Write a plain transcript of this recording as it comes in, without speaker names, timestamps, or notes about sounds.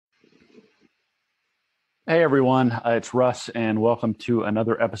Hey everyone, it's Russ, and welcome to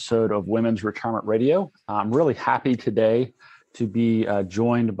another episode of Women's Retirement Radio. I'm really happy today to be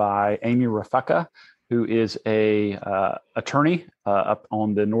joined by Amy Refeca, who is a attorney up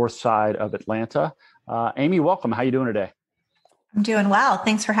on the north side of Atlanta. Amy, welcome. How you doing today? I'm doing well.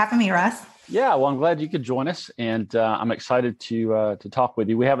 Thanks for having me, Russ. Yeah, well, I'm glad you could join us, and I'm excited to talk with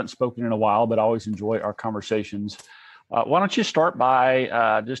you. We haven't spoken in a while, but I always enjoy our conversations. Why don't you start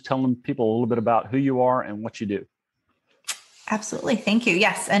by just telling people a little bit about who you are and what you do? Absolutely. Thank you.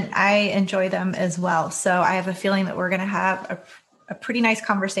 Yes. And I enjoy them as well. So I have a feeling that we're going to have a pretty nice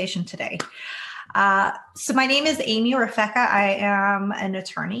conversation today. So my name is Amy Refeca. I am an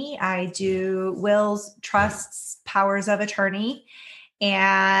attorney. I do wills, trusts, powers of attorney,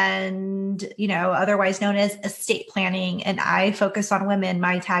 and, otherwise known as estate planning. And I focus on women.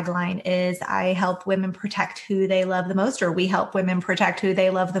 My tagline is I help women protect who they love the most, or we help women protect who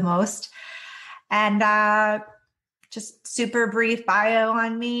they love the most. And just super brief bio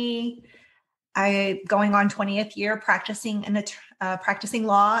on me. I going on 20th year practicing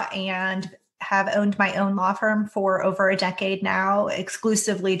law, and have owned my own law firm for over a decade now,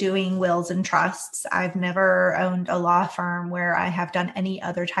 exclusively doing wills and trusts. I've never owned a law firm where I have done any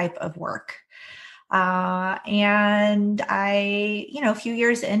other type of work. And a few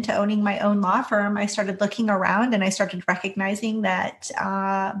years into owning my own law firm, I started looking around and I started recognizing that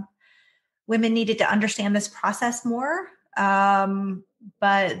women needed to understand this process more.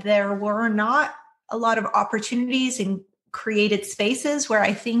 But there were not a lot of opportunities and created spaces where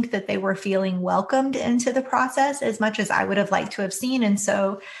I think that they were feeling welcomed into the process as much as I would have liked to have seen. And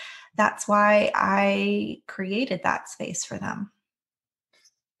so that's why I created that space for them.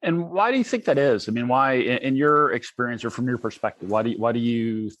 And why do you think that is? I mean, why, in your experience or from your perspective, why do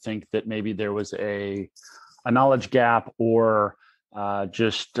you think that maybe there was a knowledge gap or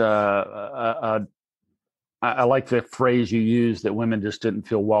just I like the phrase you use that women just didn't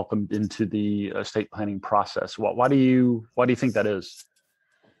feel welcomed into the estate planning process. Why do you think that is?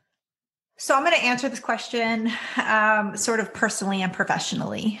 So I'm going to answer this question sort of personally and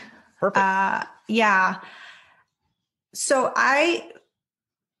professionally. Perfect. Yeah. So I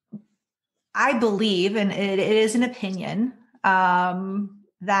believe, and it is an opinion,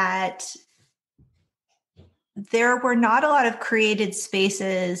 that there were not a lot of created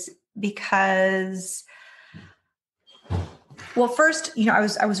spaces because, well, first,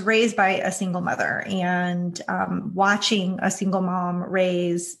 I was raised by a single mother, and watching a single mom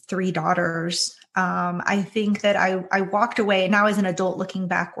raise three daughters. I think that I walked away, now as an adult looking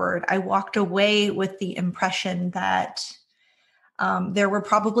backward, I walked away with the impression that there were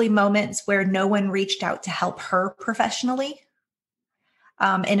probably moments where no one reached out to help her professionally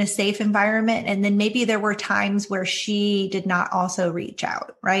in a safe environment. And then maybe there were times where she did not also reach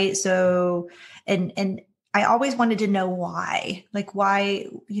out. Right. So, and I always wanted to know why, why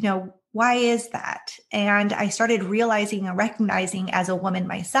is that? And I started realizing and recognizing as a woman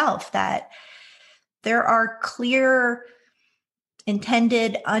myself that there are clear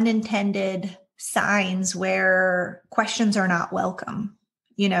intended, unintended signs where questions are not welcome,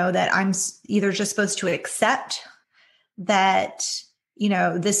 that I'm either just supposed to accept that,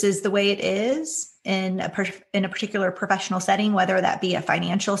 this is the way it is in a particular professional setting, whether that be a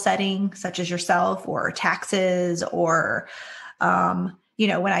financial setting such as yourself, or taxes, or, when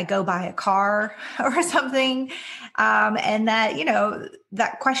I go buy a car or something. And that,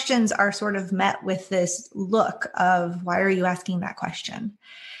 that questions are sort of met with this look of, why are you asking that question?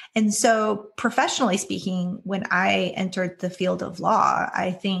 And so professionally speaking, when I entered the field of law, I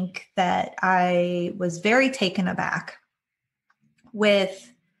think that I was very taken aback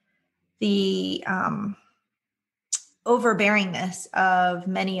with the overbearingness of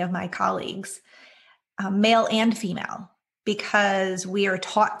many of my colleagues, male and female, because we are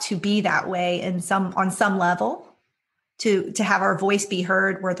taught to be that way on some level, to have our voice be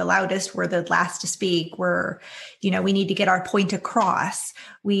heard. We're the loudest, we're the last to speak. We need to get our point across.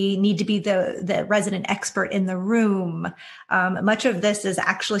 We need to be the resident expert in the room. Much of this is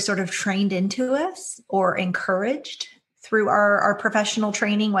actually sort of trained into us or encouraged through our professional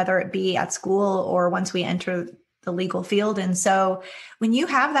training, whether it be at school or once we enter the legal field. And so when you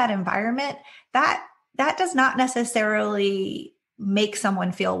have that environment, that does not necessarily make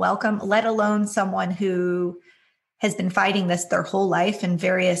someone feel welcome, let alone someone who has been fighting this their whole life in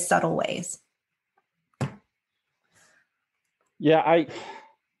various subtle ways. Yeah,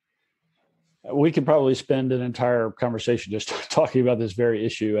 we could probably spend an entire conversation just talking about this very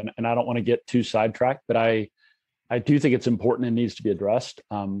issue, and I don't want to get too sidetracked, but I do think it's important and needs to be addressed.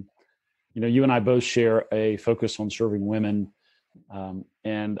 You and I both share a focus on serving women,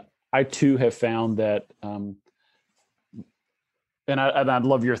 and I too have found that, and I'd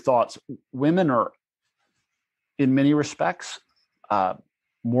love your thoughts. Women are, in many respects,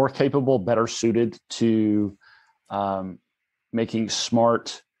 more capable, better suited to making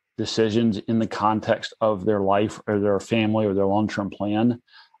smart decisions in the context of their life or their family or their long-term plan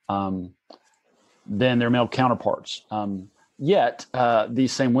than their male counterparts. Yet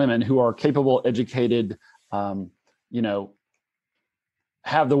these same women who are capable, educated, have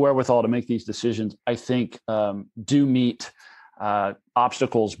the wherewithal to make these decisions, I think do meet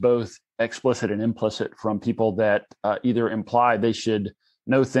obstacles, both explicit and implicit, from people that either imply they should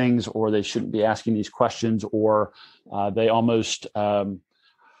know things or they shouldn't be asking these questions, or they almost, and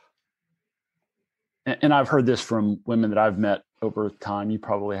I've heard this from women that I've met over time, you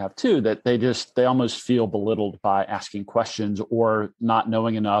probably have too, that they almost feel belittled by asking questions or not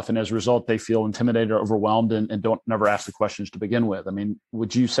knowing enough. And as a result, they feel intimidated or overwhelmed and don't never ask the questions to begin with. I mean,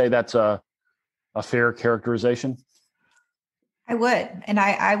 would you say that's a fair characterization? I would. And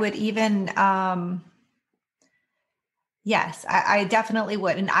I would even, yes, I definitely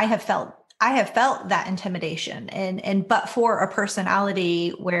would. And I have felt that intimidation but for a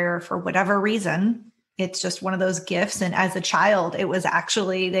personality where, for whatever reason, it's just one of those gifts. And as a child, it was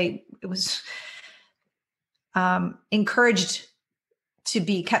actually, it was encouraged to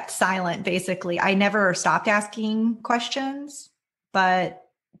be kept silent. Basically, I never stopped asking questions, but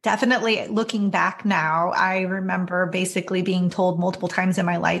definitely looking back now, I remember basically being told multiple times in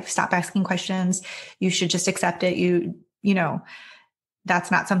my life, stop asking questions. You should just accept it. You know,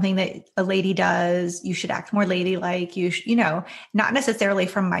 that's not something that a lady does. You should act more ladylike. Not necessarily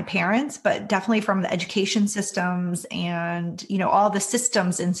from my parents, but definitely from the education systems and, all the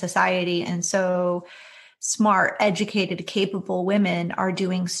systems in society. And so smart, educated, capable women are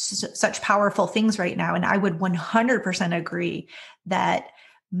doing such powerful things right now. And I would 100% agree that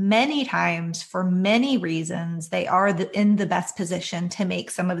many times, for many reasons, they are in the best position to make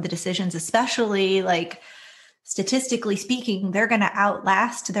some of the decisions, especially statistically speaking, they're going to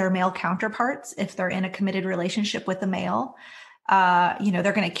outlast their male counterparts if they're in a committed relationship with a male. They're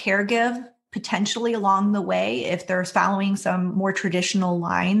going to caregive potentially along the way if they're following some more traditional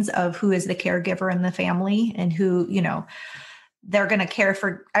lines of who is the caregiver in the family and who, they're going to care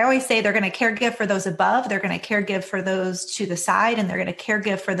for. I always say they're going to caregive for those above, they're going to caregive for those to the side, and they're going to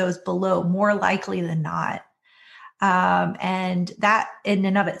caregive for those below, more likely than not. And that in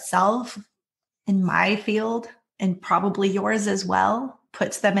and of itself, in my field, and probably yours as well,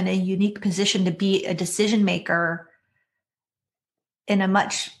 puts them in a unique position to be a decision maker in a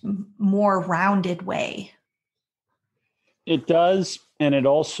much more rounded way. It does. And it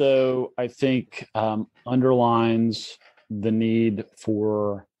also, I think, underlines the need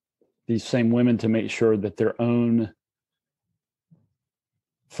for these same women to make sure that their own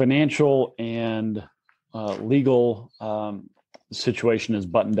financial and legal situation is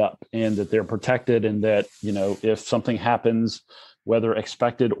buttoned up, and that they're protected, and that, if something happens, whether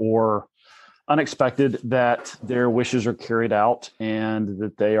expected or unexpected, that their wishes are carried out, and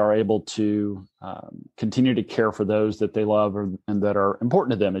that they are able to continue to care for those that they love and that are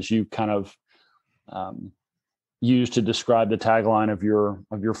important to them, as you kind of use to describe the tagline of your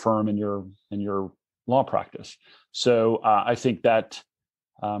firm and your law practice. So I think that's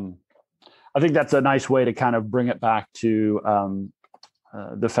a nice way to kind of bring it back to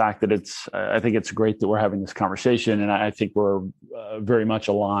the fact that I think it's great that we're having this conversation, and I think we're very much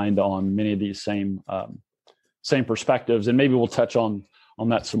aligned on many of these same perspectives, and maybe we'll touch on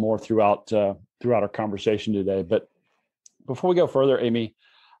that some more throughout our conversation today. But before we go further, Amy,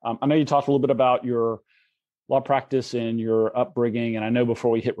 I know you talked a little bit about your law practice and your upbringing, and I know before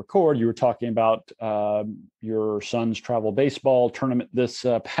we hit record, you were talking about your son's travel baseball tournament this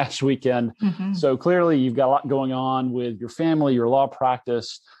past weekend. Mm-hmm. So clearly, you've got a lot going on with your family, your law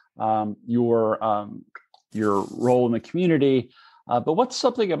practice, your role in the community. But what's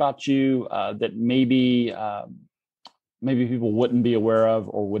something about you that maybe people wouldn't be aware of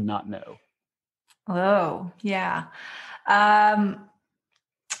or would not know? Oh, yeah.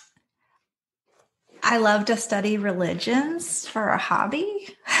 I love to study religions for a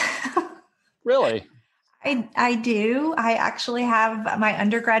hobby. Really? I do. I actually have my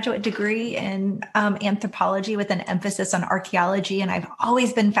undergraduate degree in anthropology with an emphasis on archaeology. And I've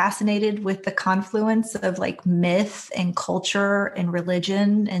always been fascinated with the confluence of myth and culture and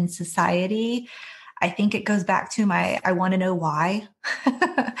religion and society. I think it goes back to I want to know why.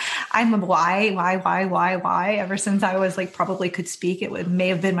 I'm a why ever since I was probably could speak. May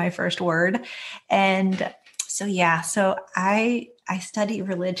have been my first word. And so, yeah, so I I study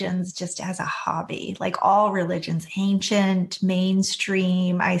religions just as a hobby, like all religions, ancient,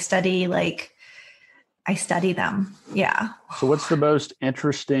 mainstream. I study them. Yeah. So what's the most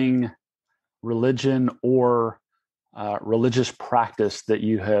interesting religion or religious practice that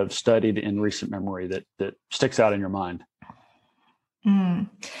you have studied in recent memory that sticks out in your mind?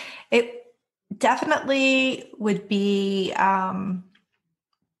 It definitely would be the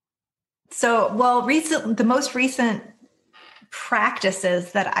most recent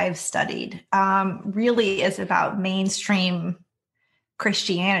practices that I've studied really is about mainstream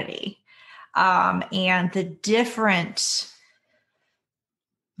Christianity and the different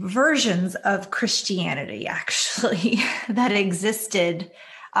versions of Christianity actually that existed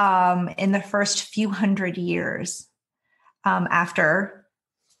in the first few hundred years after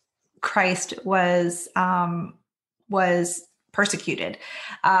Christ was persecuted.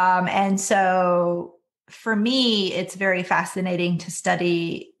 And so for me, it's very fascinating to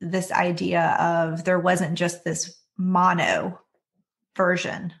study this idea of there wasn't just this mono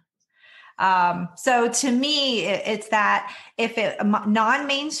version. So to me, it's that if a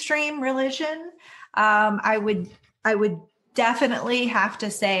non-mainstream religion, I would definitely have to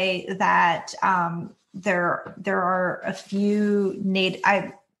say that there are a few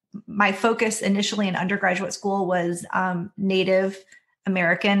my focus initially in undergraduate school was Native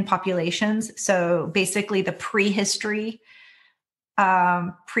American populations. So basically the prehistory,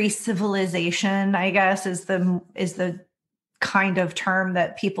 pre-civilization, I guess, is the kind of term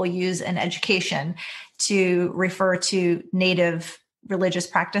that people use in education to refer to Native religious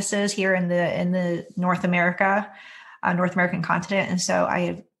practices here in the North American continent. And so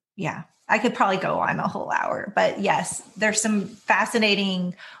I could probably go on a whole hour, but yes, there's some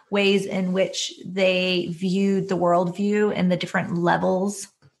fascinating ways in which they viewed the worldview and the different levels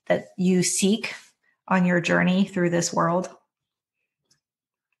that you seek on your journey through this world.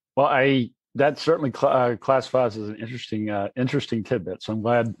 Well, that certainly classifies as an interesting tidbit. So I'm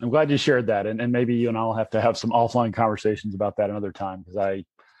glad you shared that, and maybe you and I'll have to have some offline conversations about that another time, because I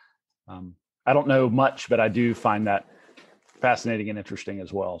don't know much, but I do find that fascinating and interesting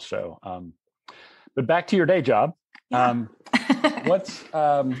as well. So, but back to your day job. Yeah.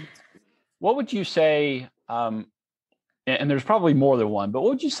 What would you say? And there's probably more than one, but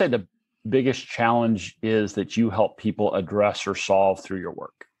what would you say the biggest challenge is that you help people address or solve through your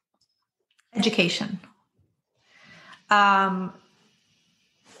work? Education. And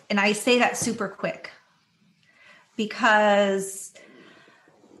I say that super quick because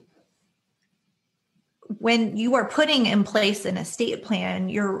when you are putting in place an estate plan,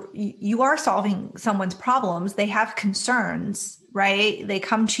 you are solving someone's problems. They have concerns, right? They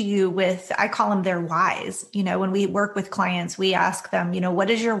come to you with, I call them their whys. When we work with clients, we ask them, what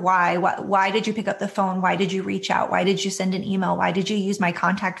is your why? Why did you pick up the phone? Why did you reach out? Why did you send an email? Why did you use my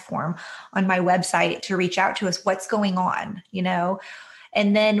contact form on my website to reach out to us? What's going on?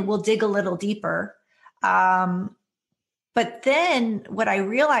 And then we'll dig a little deeper. But then what I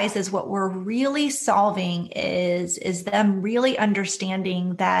realize is what we're really solving is them really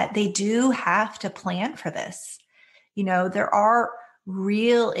understanding that they do have to plan for this. There are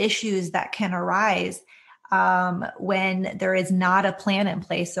real issues that can arise when there is not a plan in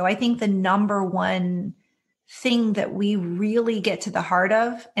place. So I think the number one thing that we really get to the heart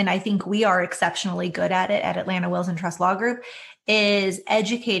of, and I think we are exceptionally good at it at Atlanta Wills and Trust Law Group, is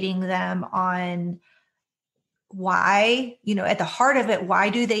educating them on why, at the heart of it, why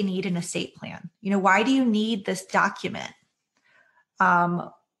do they need an estate plan? Why do you need this document?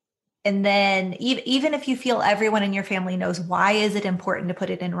 And then even if you feel everyone in your family knows, why is it important to put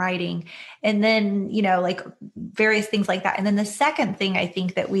it in writing? And then, like various things like that. And then the second thing I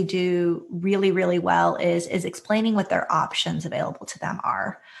think that we do really, really well is explaining what their options available to them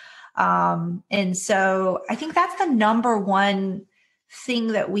are. And so I think that's the number one thing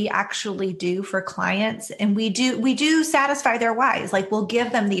that we actually do for clients. And we do satisfy their whys. Like we'll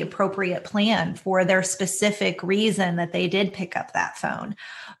give them the appropriate plan for their specific reason that they did pick up that phone.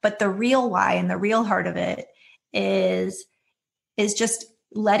 But the real why and the real heart of it is just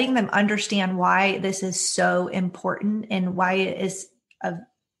letting them understand why this is so important and why it is of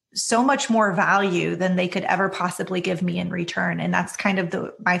so much more value than they could ever possibly give me in return. And that's kind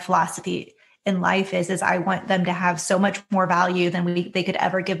of my philosophy in life is I want them to have so much more value than they could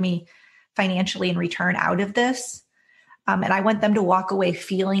ever give me financially in return out of this. And I want them to walk away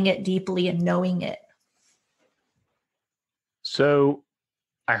feeling it deeply and knowing it. So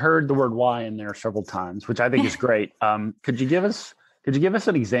I heard the word why in there several times, which I think is great. Could you give us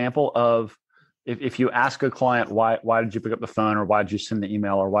an example of if you ask a client, why did you pick up the phone, or why did you send the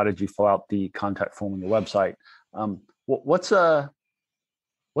email, or why did you fill out the contact form on your website? what's an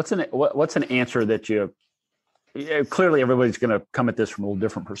answer that clearly everybody's going to come at this from a little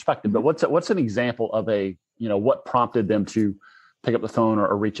different perspective, but what's an example of what prompted them to pick up the phone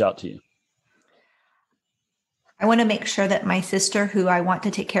or reach out to you? I want to make sure that my sister, who I want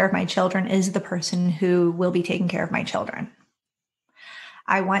to take care of my children, is the person who will be taking care of my children.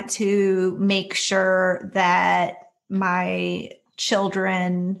 I want to make sure that my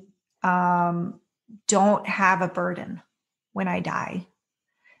children don't have a burden when I die.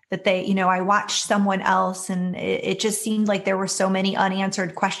 That I watched someone else, and it just seemed like there were so many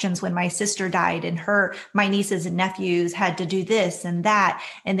unanswered questions when my sister died, and my nieces and nephews had to do this and that,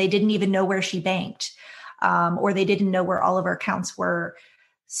 and they didn't even know where she banked, or they didn't know where all of her accounts were.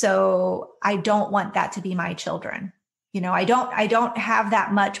 So I don't want that to be my children. I don't have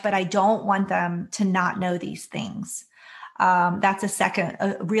that much, but I don't want them to not know these things. That's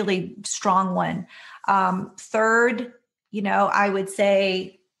a really strong one. Third, I would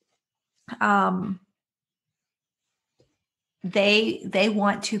say, they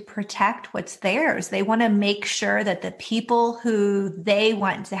want to protect what's theirs. They want to make sure that the people who they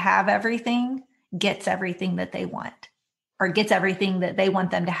want to have everything gets everything that they want, or gets everything that they want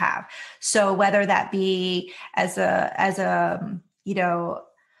them to have. So whether that be as a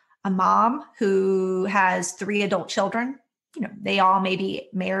mom who has 3 adult children, they all may be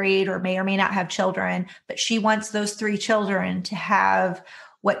married or may not have children, but she wants those 3 children to have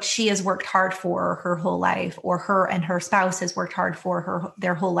what she has worked hard for her whole life, or her and her spouse has worked hard for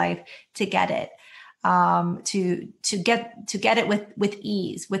their whole life to get it, to get it with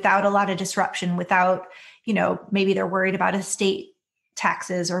ease, without a lot of disruption, without, maybe they're worried about estate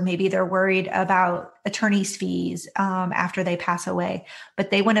taxes, or maybe they're worried about attorney's fees after they pass away,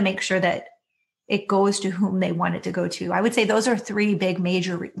 but they want to make sure that it goes to whom they want it to go to. I would say those are 3 big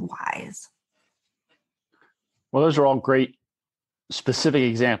major whys. Well, those are all great specific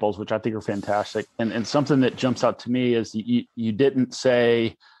examples, which I think are fantastic. And something that jumps out to me is you didn't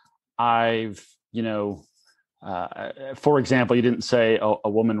say, for example, you didn't say a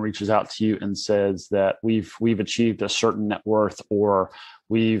woman reaches out to you and says that we've achieved a certain net worth, or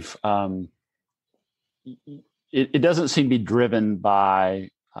it doesn't seem to be driven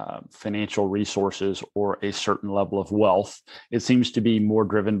by financial resources or a certain level of wealth. It seems to be more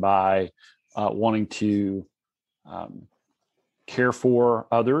driven by wanting to care for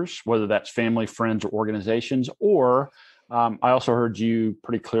others, whether that's family, friends, or organizations. Or I also heard you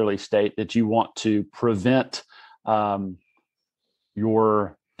pretty clearly state that you want to prevent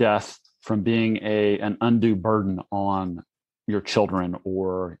your death from being an undue burden on your children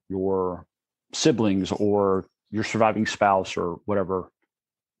or your siblings or your surviving spouse, or whatever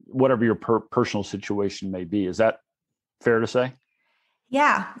your personal situation may be. Is that fair to say?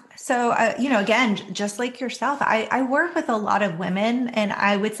 Yeah. So, again, just like yourself, I work with a lot of women, and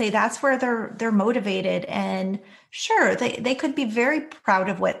I would say that's where they're motivated. And sure, they could be very proud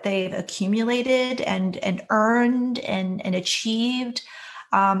of what they've accumulated and earned and achieved.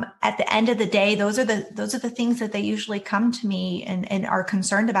 At the end of the day, those are the things that they usually come to me and are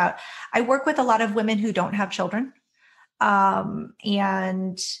concerned about. I work with a lot of women who don't have children,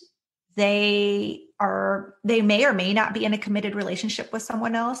 and they may or may not be in a committed relationship with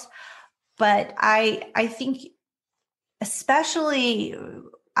someone else. But I think especially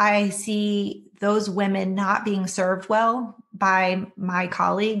I see those women not being served well by my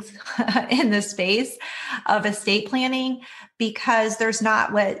colleagues in the space of estate planning, because there's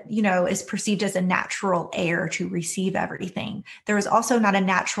not what, is perceived as a natural heir to receive everything. There is also not a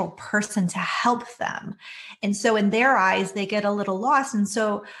natural person to help them. And so in their eyes, they get a little lost. And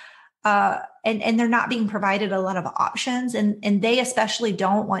so and they're not being provided a lot of options, and they especially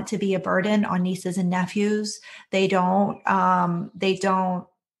don't want to be a burden on nieces and nephews. They don't,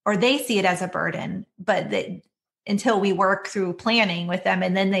 or they see it as a burden, but until we work through planning with them,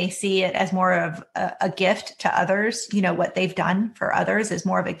 and then they see it as more of a gift to others. What they've done for others is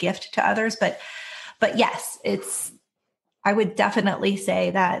more of a gift to others. But yes, I would definitely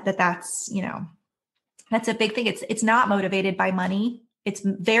say that's, that's a big thing. It's not motivated by money. It's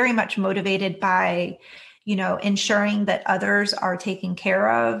very much motivated by, ensuring that others are taken care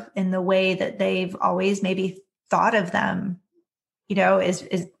of in the way that they've always maybe thought of them,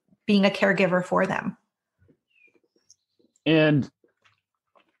 is being a caregiver for them. And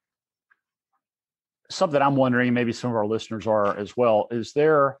something I'm wondering, maybe some of our listeners are as well, is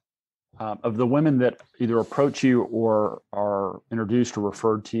there, of the women that either approach you or are introduced or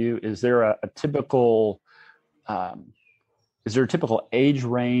referred to you, is there a typical age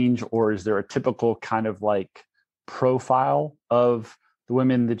range, or is there a typical kind of like profile of the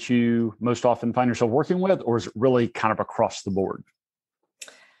women that you most often find yourself working with, or is it really kind of across the board?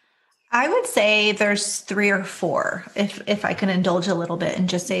 I would say there's three or four, if I can indulge a little bit and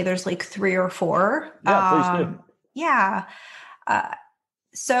just say there's like three or four. Yeah, please do. Yeah. Uh,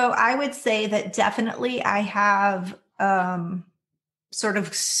 so I would say that definitely I have sort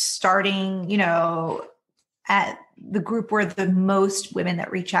of starting, at the group where the most women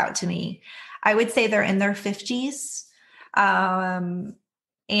that reach out to me, I would say they're in their 50s. And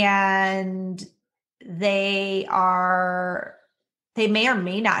they may or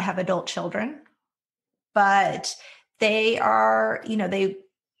may not have adult children, but they are,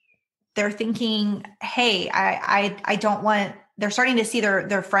 they're thinking, hey, I don't want, they're starting to see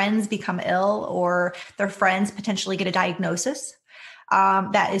their friends become ill or their friends potentially get a diagnosis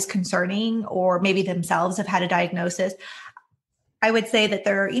that is concerning, or maybe themselves have had a diagnosis. I would say that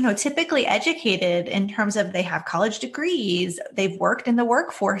they're, typically educated in terms of they have college degrees, they've worked in the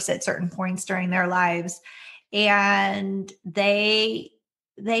workforce at certain points during their lives, and they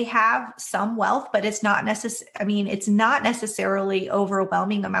have some wealth, but it's not it's not necessarily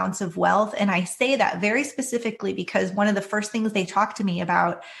overwhelming amounts of wealth. And I say that very specifically because one of the first things they talk to me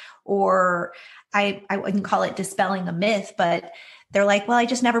about, or I wouldn't call it dispelling a myth, but they're like, well, I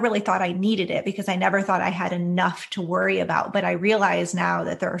just never really thought I needed it because I never thought I had enough to worry about. But I realize now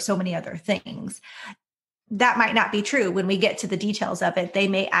that there are so many other things. That might not be true. When we get to the details of it, they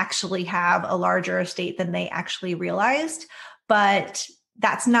may actually have a larger estate than they actually realized. But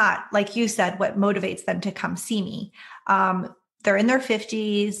that's not, like you said, what motivates them to come see me. They're in their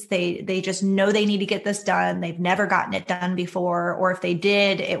 50s. They just know they need to get this done. They've never gotten it done before. Or if they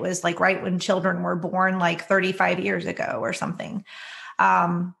did, it was like right when children were born, like 35 years ago or something.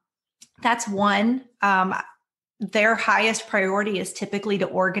 That's one. Their highest priority is typically to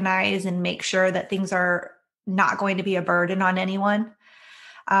organize and make sure that things are not going to be a burden on anyone.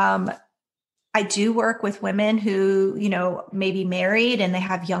 I do work with women who, may be married and they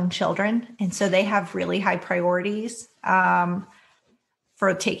have young children. And so they have really high priorities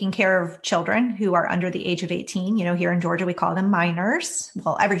for taking care of children who are under the age of 18. Here in Georgia, we call them minors.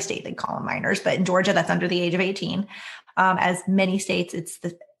 Well, every state they call them minors, but in Georgia, that's under the age of 18. As many states, it's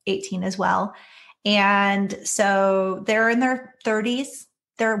the 18 as well. And so they're in their 30s.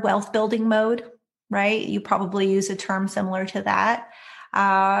 They're wealth building mode, right? You probably use a term similar to that.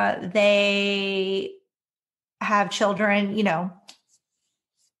 They have children,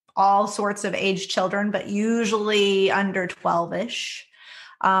 all sorts of age children, but usually under 12-ish.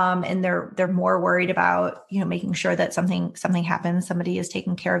 And they're more worried about, making sure that something happens, somebody is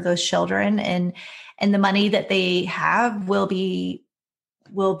taking care of those children, and the money that they have will be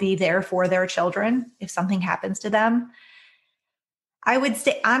there for their children if something happens to them. I would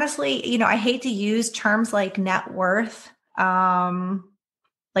say, honestly, I hate to use terms like net worth,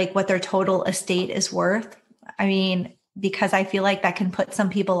 like what their total estate is worth. Because I feel like that can put some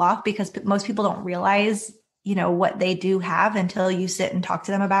people off because most people don't realize, what they do have until you sit and talk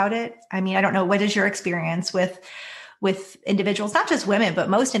to them about it. I don't know. What is your experience with individuals, not just women, but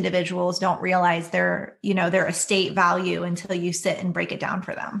most individuals don't realize their estate value until you sit and break it down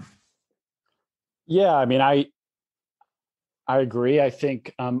for them? Yeah. I agree. I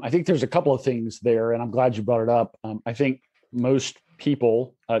think there's a couple of things there, and I'm glad you brought it up. I think most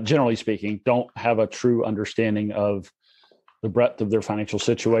people, generally speaking, don't have a true understanding of the breadth of their financial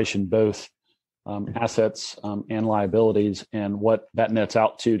situation, both assets and liabilities, and what that nets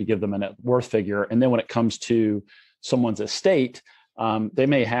out to give them a net worth figure. And then when it comes to someone's estate, they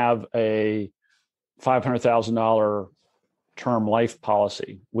may have a $500,000 term life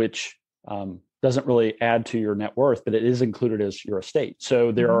policy, which doesn't really add to your net worth, but it is included as your estate.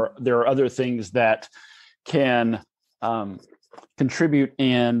 So there are other things that can contribute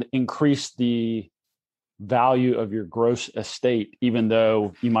and increase the value of your gross estate, even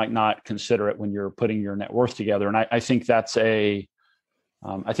though you might not consider it when you're putting your net worth together. And I think that's a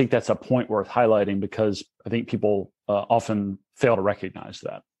point worth highlighting, because I think people often fail to recognize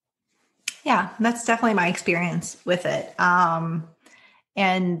that. Yeah, that's definitely my experience with it.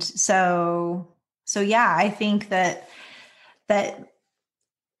 And so yeah, I think that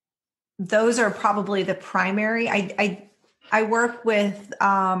those are probably the primary. I work with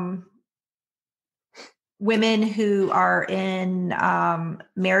women who are in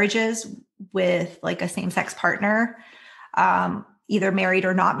marriages with like a same-sex partner, either married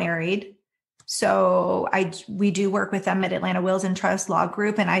or not married. So we do work with them at Atlanta Wills and Trust Law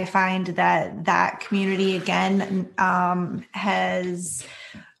Group, and I find that community again has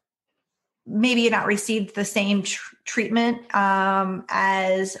maybe not received the same treatment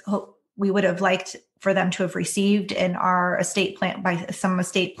as we would have liked for them to have received in our estate plan by some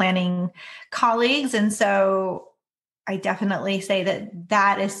estate planning colleagues. And so I definitely say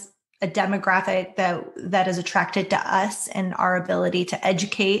that is a demographic that is attracted to us and our ability to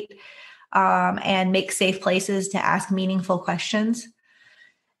educate and make safe places to ask meaningful questions.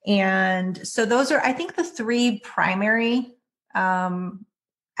 And so those are, I think, the three primary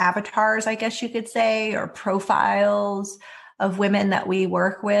avatars, I guess you could say, or profiles of women that we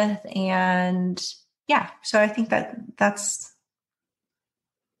work with. And yeah, so I think that's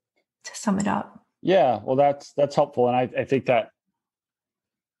to sum it up. Yeah, well, that's helpful. And I think that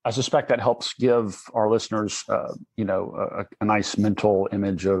I suspect that helps give our listeners, a nice mental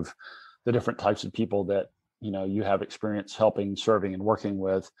image of the different types of people that, you have experience helping, serving, and working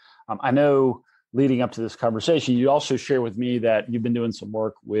with. I know leading up to this conversation, you also share with me that you've been doing some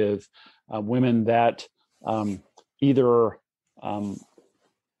work with women that either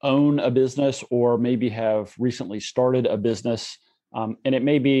own a business or maybe have recently started a business. And it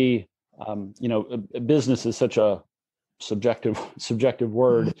may be, a business is such a subjective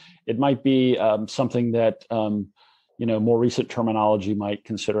word. It might be something that, more recent terminology might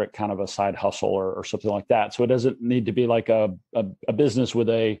consider it kind of a side hustle or something like that. So it doesn't need to be like a business with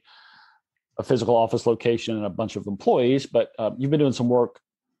a physical office location and a bunch of employees, but you've been doing some work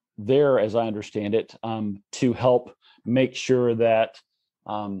there, as I understand it, to help make sure that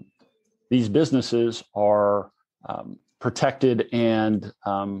these businesses are protected and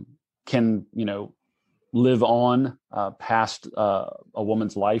can, live on past a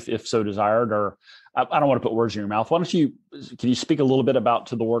woman's life, if so desired. Or I don't want to put words in your mouth. Can you speak a little bit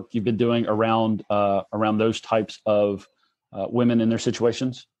to the work you've been doing around those types of women in their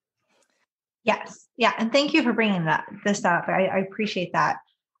situations? Yes. Yeah. And thank you for bringing this up. I appreciate that.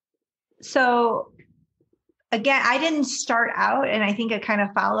 So again, I didn't start out, and I think it kind of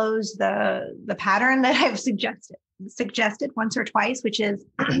follows the pattern that I've suggested once or twice, which is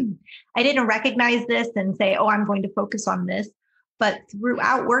I didn't recognize this and say, oh, I'm going to focus on this. But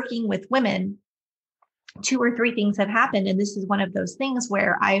throughout working with women, 2 or 3 things have happened. And this is one of those things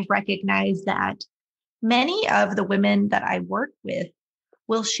where I've recognized that many of the women that I work with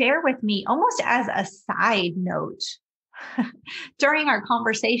will share with me almost as a side note during our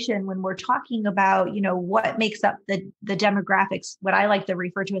conversation when we're talking about, what makes up the demographics, what I like to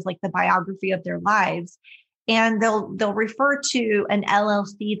refer to as like the biography of their lives. And they'll refer to an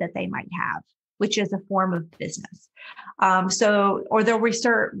LLC that they might have, which is a form of business. Or they'll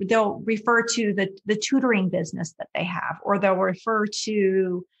refer to the tutoring business that they have, or they'll refer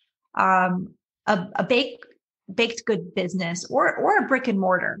to a baked good business or a brick and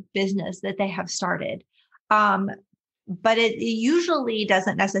mortar business that they have started. But it usually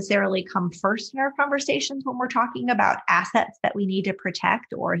doesn't necessarily come first in our conversations when we're talking about assets that we need to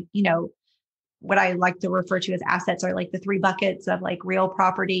protect, or, what I like to refer to as assets are like the 3 buckets of like real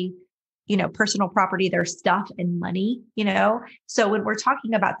property, personal property, their stuff, and money, So when we're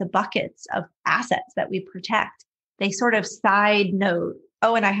talking about the buckets of assets that we protect, they sort of side note,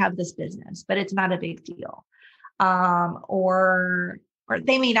 oh, and I have this business, but it's not a big deal. Or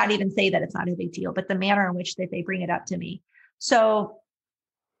they may not even say that it's not a big deal, but the manner in which they bring it up to me. So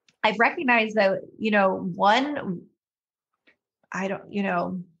I've recognized that,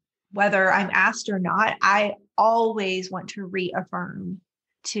 whether I'm asked or not, I always want to reaffirm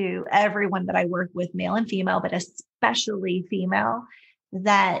to everyone that I work with, male and female, but especially female,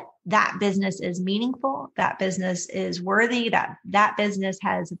 that business is meaningful, that business is worthy, that business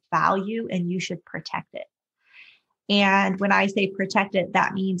has value, and you should protect it. And when I say protect it,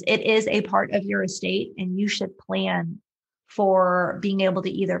 that means it is a part of your estate, and you should plan for being able to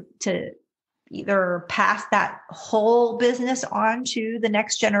either pass that whole business on to the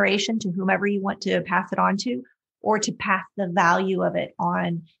next generation, to whomever you want to pass it on to, or to pass the value of it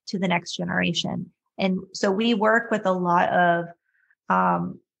on to the next generation. And so we work with a lot of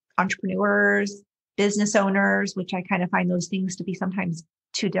entrepreneurs, business owners, which I kind of find those things to be sometimes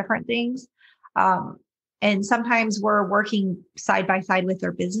 2 different things. And sometimes we're working side by side with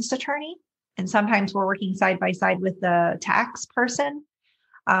their business attorney, and sometimes we're working side by side with the tax person,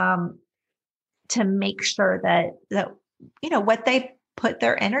 to make sure that what they put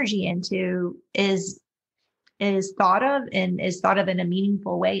their energy into is thought of, and is thought of in a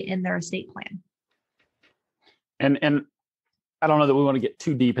meaningful way in their estate plan. And I don't know that we want to get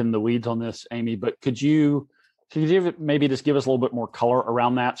too deep in the weeds on this, Amy, but could you maybe just give us a little bit more color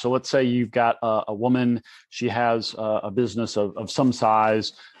around that? So let's say you've got a woman, she has a business of some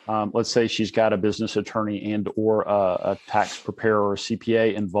size. Let's say she's got a business attorney and or a tax preparer or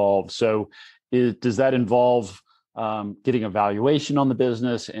CPA involved. So does that involve getting a valuation on the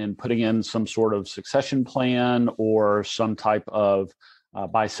business and putting in some sort of succession plan or some type of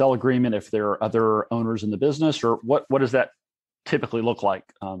buy-sell agreement if there are other owners in the business? Or what does that typically look like?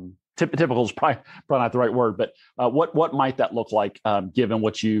 Typical is probably not the right word, but what might that look like given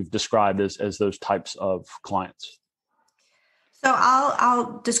what you've described as those types of clients? So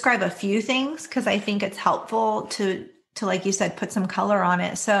I'll describe a few things because I think it's helpful to like you said, put some color on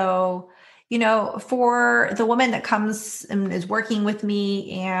it. So, for the woman that comes and is working with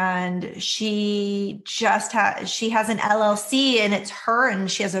me and she has an LLC and it's her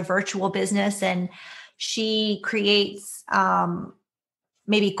and she has a virtual business and she creates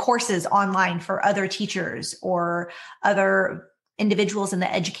maybe courses online for other teachers or other individuals in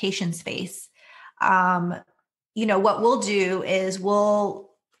the education space. What we'll do is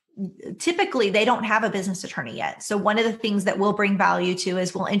typically they don't have a business attorney yet. So one of the things that we'll bring value to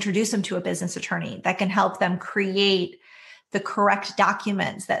is we'll introduce them to a business attorney that can help them create the correct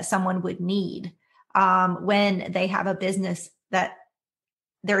documents that someone would need when they have a business that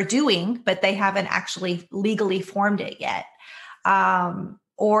they're doing, but they haven't actually legally formed it yet.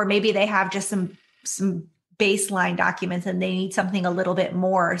 Or maybe they have just some baseline documents and they need something a little bit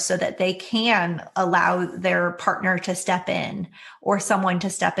more so that they can allow their partner to step in or someone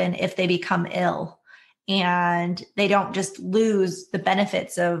to step in if they become ill and they don't just lose the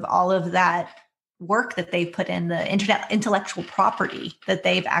benefits of all of that work that they've put in, the intellectual property that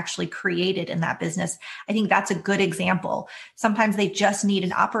they've actually created in that business. I think that's a good example. Sometimes they just need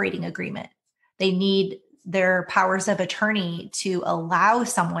an operating agreement. They need their powers of attorney to allow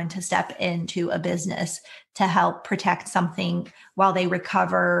someone to step into a business to help protect something while they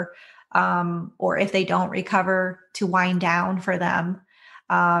recover, or if they don't recover, to wind down for them,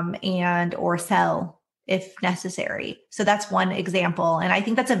 and or sell if necessary. So that's one example. And I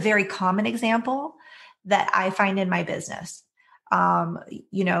think that's a very common example that I find in my business.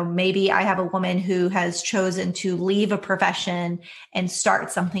 Maybe I have a woman who has chosen to leave a profession and start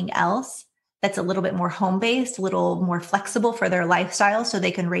something else that's a little bit more home-based, a little more flexible for their lifestyle so they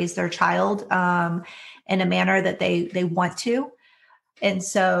can raise their child in a manner that they want to. And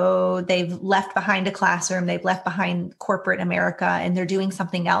so they've left behind a classroom, they've left behind corporate America, and they're doing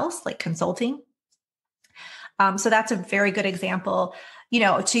something else like consulting. So that's a very good example.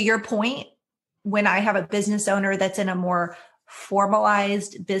 To your point, when I have a business owner that's in a more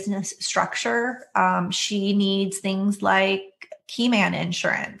formalized business structure, she needs things like keyman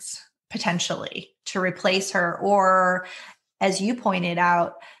insurance, potentially, to replace her, or as you pointed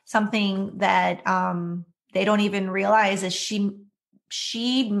out, something that they don't even realize is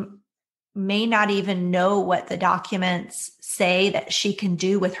she may not even know what the documents say that she can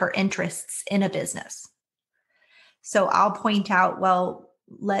do with her interests in a business. So I'll point out, well,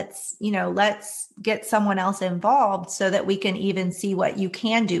 let's get someone else involved so that we can even see what you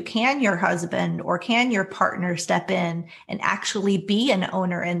can do. Can your husband or can your partner step in and actually be an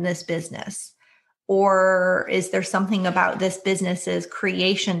owner in this business? Or is there something about this business's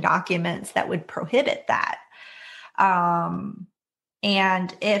creation documents that would prohibit that?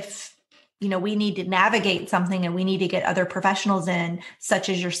 And if, we need to navigate something and we need to get other professionals in, such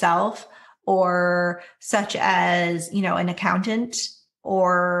as yourself or such as, an accountant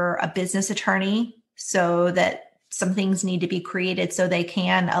or a business attorney, so that some things need to be created so they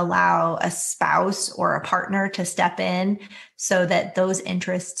can allow a spouse or a partner to step in so that those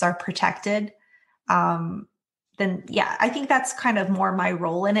interests are protected. Then yeah, I think that's kind of more my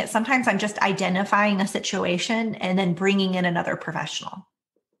role in it. Sometimes I'm just identifying a situation and then bringing in another professional.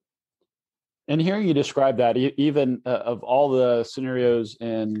 And hearing you describe that, even of all the scenarios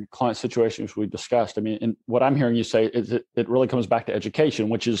and client situations we've discussed, I mean, and what I'm hearing you say is it really comes back to education,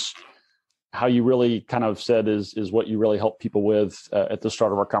 which is how you really kind of said is what you really help people with at the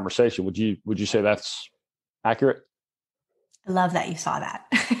start of our conversation. Would you say that's accurate? I love that you saw that.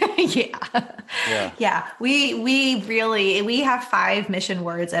 Yeah. We have 5 mission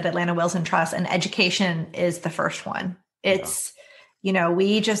words at Atlanta Wills and Trust, and education is the first one. It's,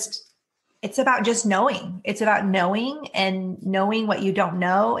 it's about just knowing. It's about knowing and knowing what you don't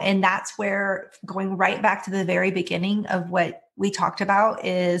know. And that's where, going right back to the very beginning of what we talked about,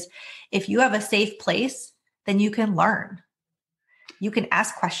 is if you have a safe place, then you can learn. You can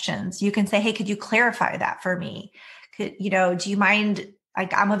ask questions. You can say, hey, could you clarify that for me? Do you mind?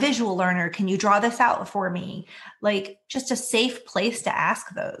 Like, I'm a visual learner. Can you draw this out for me? Like, just a safe place to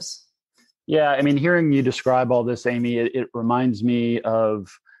ask those. Yeah. I mean, hearing you describe all this, Amy, it reminds me of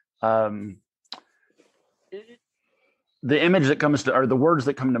the image that comes to, or the words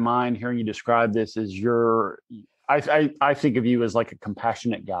that come to mind hearing you describe this is I think of you as like a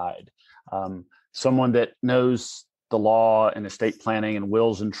compassionate guide, someone that knows the law and estate planning and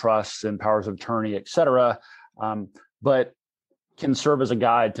wills and trusts and powers of attorney, et cetera, but can serve as a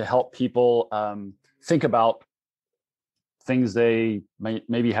guide to help people think about things they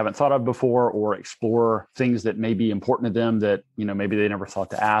maybe haven't thought of before, or explore things that may be important to them that, maybe they never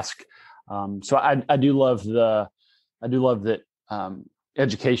thought to ask. So I do love that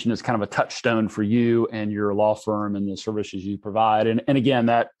education is kind of a touchstone for you and your law firm and the services you provide. And again,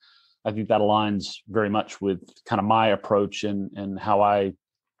 I think that aligns very much with kind of my approach and how I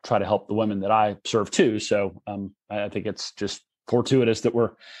try to help the women that I serve too. So I think it's just fortuitous that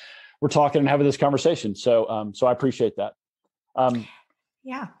we're talking and having this conversation. So I appreciate that.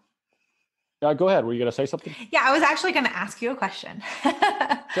 Yeah. Go ahead. Were you going to say something? Yeah, I was actually going to ask you a question.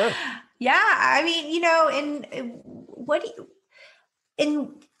 Sure. Yeah. I mean,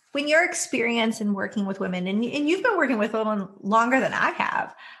 when your experience in working with women, and you've been working with women longer than I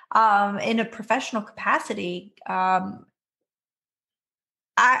have, in a professional capacity, I'm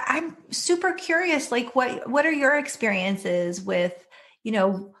super curious, like what are your experiences with,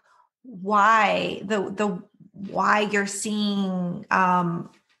 why why you're seeing,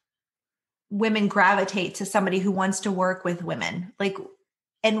 women gravitate to somebody who wants to work with women, like,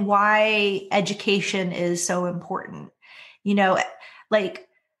 and why education is so important, like,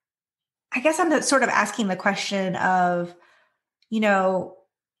 I guess I'm sort of asking the question of,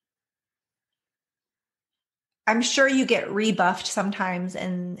 I'm sure you get rebuffed sometimes,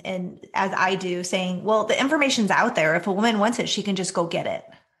 and as I do, saying, well, the information's out there. If a woman wants it, she can just go get it.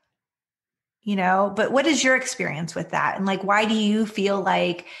 But what is your experience with that? And like, why do you feel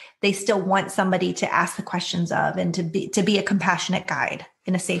like they still want somebody to ask the questions of, and to be a compassionate guide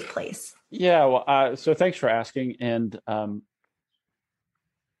in a safe place? Yeah. Well, so thanks for asking. And I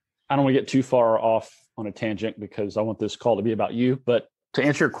don't want to get too far off on a tangent because I want this call to be about you. But to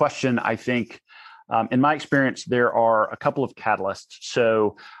answer your question, I think in my experience, there are a couple of catalysts.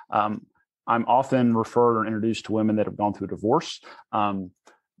 So I'm often referred or introduced to women that have gone through a divorce.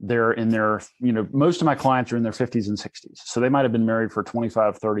 They're in their, most of my clients are in their 50s and 60s. So they might have been married for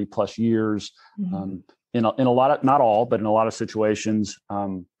 25, 30 plus years. Mm-hmm. In a lot of, not all, but in a lot of situations,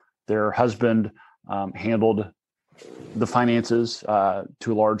 their husband handled the finances to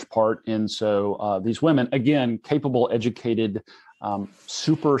a large part. And so these women, again, capable, educated,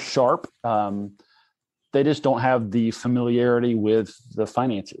 super sharp, they just don't have the familiarity with the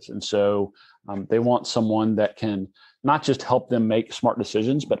finances. And so they want someone that can not just help them make smart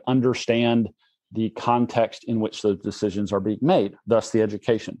decisions, but understand the context in which those decisions are being made, thus the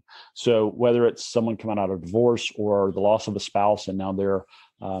education. So whether it's someone coming out of divorce or the loss of a spouse, and now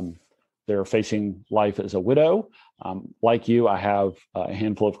they're facing life as a widow. Like you, I have a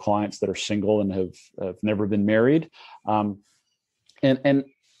handful of clients that are single and have never been married. And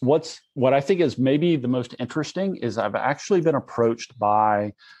what I think is maybe the most interesting is I've actually been approached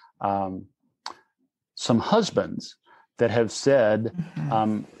by some husbands that have said,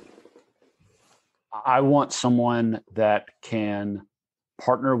 mm-hmm. I want someone that can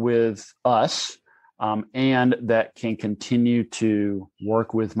partner with us and that can continue to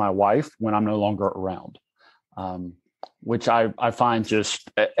work with my wife when I'm no longer around, which I find just,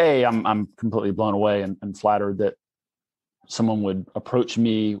 I'm completely blown away and flattered that someone would approach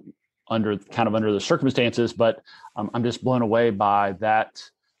me under the circumstances, but I'm just blown away by that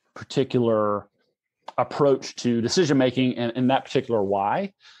particular approach to decision making and that particular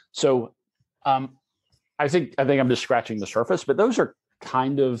why. So I think I'm just scratching the surface, but those are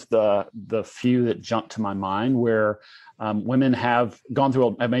kind of the few that jump to my mind where women have gone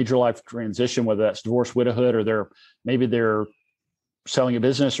through a major life transition, whether that's divorce, widowhood, or they're selling a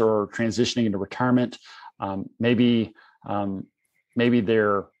business or transitioning into retirement. Maybe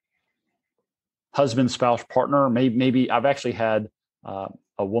their husband, spouse, partner. Maybe I've actually had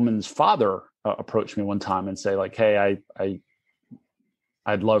a woman's father approach me one time and say, like, "Hey,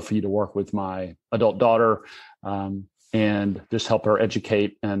 I'd love for you to work with my adult daughter and just help her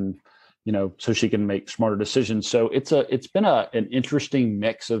educate and so she can make smarter decisions." So it's been an interesting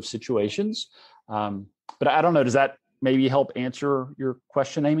mix of situations. But I don't know. Does that maybe help answer your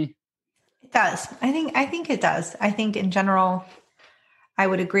question, Amy? It does. I think it does. I think in general, I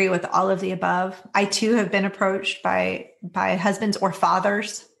would agree with all of the above. I too have been approached by husbands or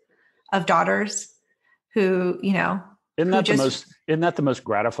fathers of daughters who, isn't that the most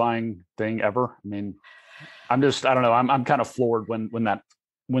gratifying thing ever? I mean, I don't know. I'm kind of floored when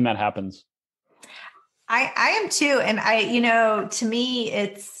that happens. I am too. And to me,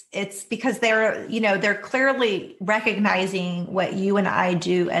 it's because they're clearly recognizing what you and I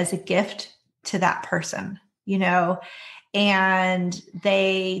do as a gift to that person, and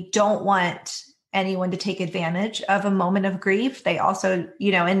they don't want anyone to take advantage of a moment of grief. They also,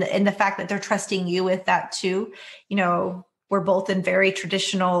 and the fact that they're trusting you with that too, we're both in very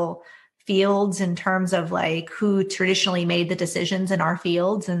traditional fields in terms of like who traditionally made the decisions in our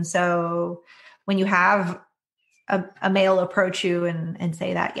fields. And so when you have a male approach you and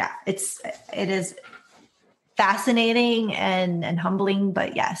say that, yeah, it is fascinating and humbling,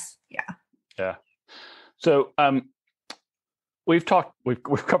 but yes. Yeah. Yeah. So, we've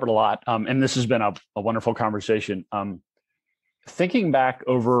covered a lot, and this has been a wonderful conversation. Thinking back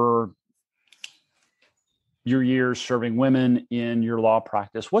over your years serving women in your law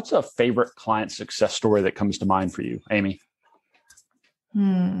practice, what's a favorite client success story that comes to mind for you, Amy?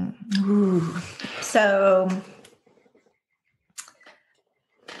 So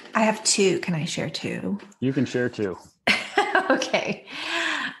I have two. Can I share two? You can share two. Okay.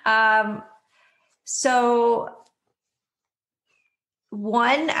 So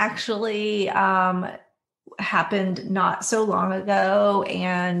one actually happened not so long ago,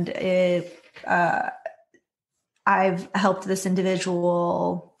 and I've helped this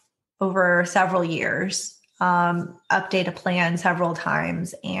individual over several years update a plan several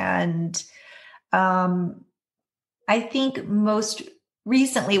times. And I think most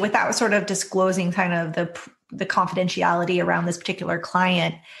recently, without sort of disclosing kind of the confidentiality around this particular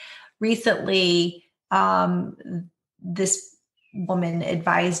client, recently this woman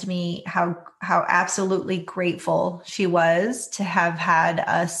advised me how absolutely grateful she was to have had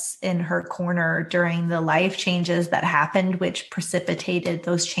us in her corner during the life changes that happened, which precipitated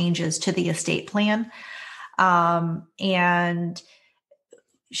those changes to the estate plan. And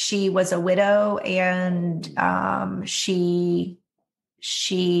she was a widow, and she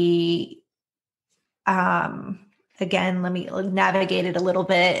again, let me navigate it a little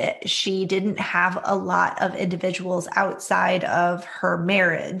bit. She didn't have a lot of individuals outside of her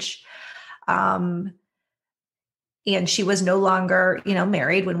marriage. And she was no longer,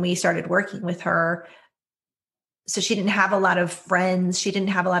 married when we started working with her. So she didn't have a lot of friends. She didn't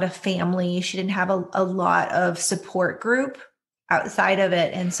have a lot of family. She didn't have a lot of support group outside of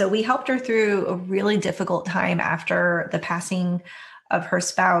it. And so we helped her through a really difficult time after the passing of her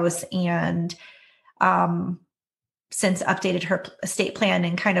spouse, and since updated her estate plan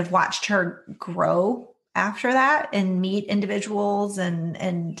and kind of watched her grow after that and meet individuals,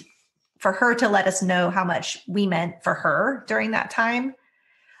 and for her to let us know how much we meant for her during that time,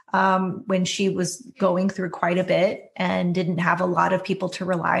 when she was going through quite a bit and didn't have a lot of people to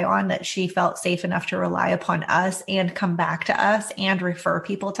rely on, that she felt safe enough to rely upon us and come back to us and refer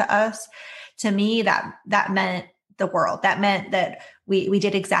people to us. To me, that meant the world. That meant that we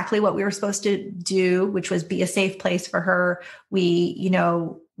did exactly what we were supposed to do, which was be a safe place for her. We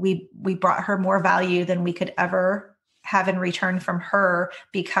brought her more value than we could ever have in return from her,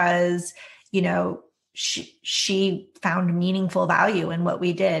 because, she found meaningful value in what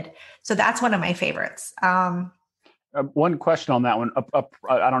we did. So that's one of my favorites. One question on that one.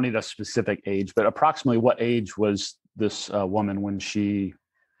 I don't need a specific age, but approximately what age was this woman when she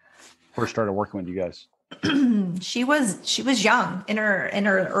first started working with you guys? She was young, in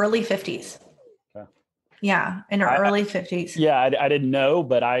her early 50s. Okay. Yeah, in her early 50s. Yeah, I didn't know,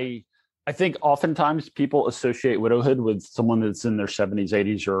 but I think oftentimes people associate widowhood with someone that's in their 70s,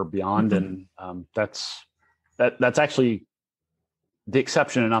 80s, or beyond, and that's actually the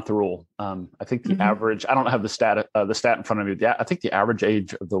exception and not the rule. I think the average. I don't have the stat in front of me. I think the average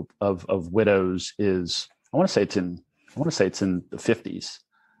age of widows is. I want to say it's in the 50s.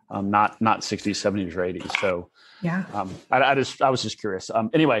 Not 60s, 70s, or 80s. So yeah, I was just curious.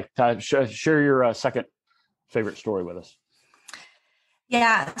 Anyway, share your second favorite story with us.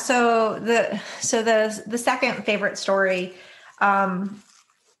 Yeah. So the second favorite story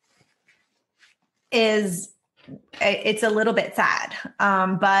is, it's a little bit sad,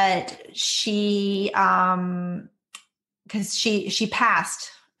 but she because she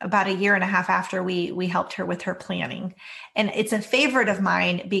passed about a year and a half after we helped her with her planning. And it's a favorite of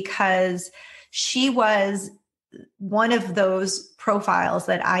mine because she was one of those profiles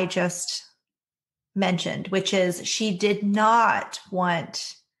that I just mentioned, which is she did not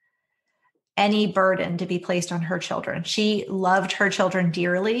want any burden to be placed on her children. She loved her children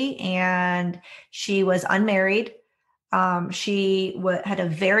dearly, and she was unmarried. She had a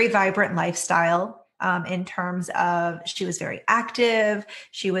very vibrant lifestyle. In terms of, she was very active.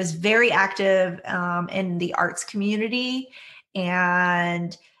 She was very active in the arts community.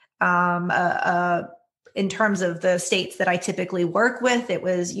 And in terms of the states that I typically work with, it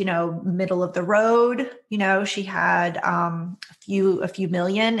was, middle of the road. She had a few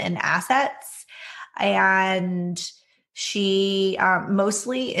million in assets. And She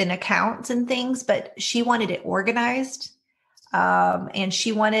mostly in accounts and things, but she wanted it organized. And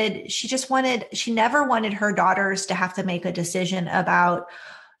she never wanted her daughters to have to make a decision about,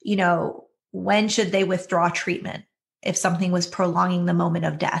 when should they withdraw treatment if something was prolonging the moment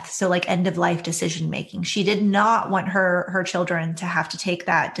of death. So like end of life decision making. She did not want her children to have to take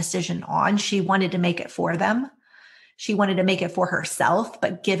that decision on. She wanted to make it for them. She wanted to make it for herself,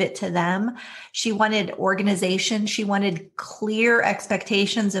 but give it to them. She wanted organization. She wanted clear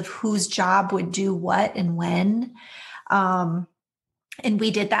expectations of whose job would do what and when. And we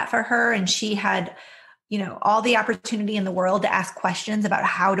did that for her. And she had, all the opportunity in the world to ask questions about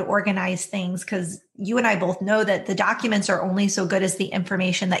how to organize things. Because you and I both know that the documents are only so good as the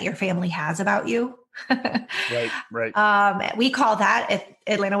information that your family has about you. Right. We call that at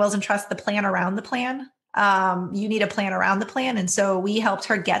Atlanta Wills and Trust the plan around the plan. You need a plan around the plan. And so we helped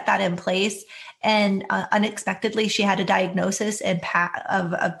her get that in place. And unexpectedly, she had a diagnosis of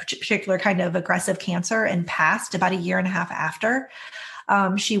a particular kind of aggressive cancer and passed about a year and a half after.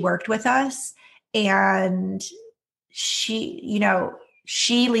 She worked with us, and she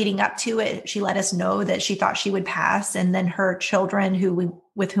leading up to it, she let us know that she thought she would pass. And then her children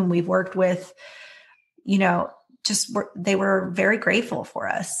with whom we've worked with, they were very grateful for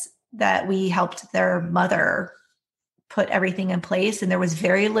us that we helped their mother put everything in place. And there was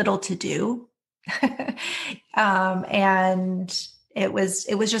very little to do. And it was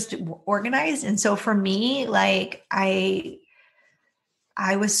just organized. And so for me, like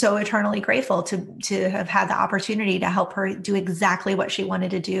I was so eternally grateful to have had the opportunity to help her do exactly what she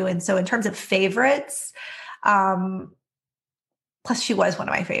wanted to do. And so in terms of favorites, plus she was one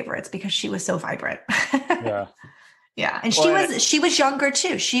of my favorites because she was so vibrant. Yeah. Yeah. And she was younger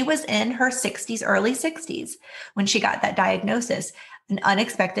too. She was in her 60s, early 60s when she got that diagnosis, an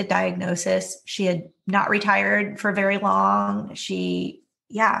unexpected diagnosis. She had not retired for very long.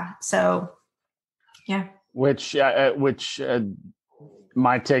 Which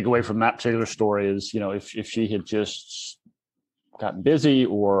my takeaway from that particular story is, if she had just gotten busy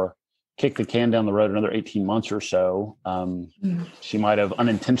or kicked the can down the road another 18 months or so, she might have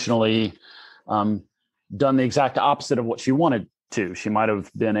unintentionally done the exact opposite of what she wanted to. She might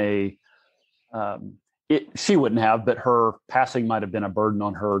have been she wouldn't have, but her passing might have been a burden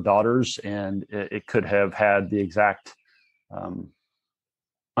on her daughters, and it could have had the exact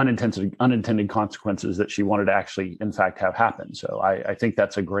unintended consequences that she wanted to actually, in fact, have happen. So I think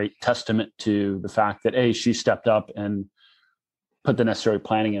that's a great testament to the fact that she stepped up and put the necessary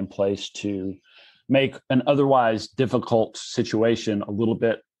planning in place to make an otherwise difficult situation a little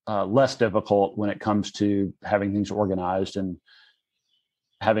bit less difficult when it comes to having things organized and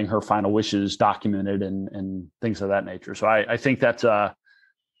having her final wishes documented and things of that nature. So I think that's a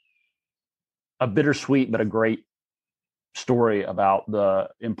bittersweet but a great story about the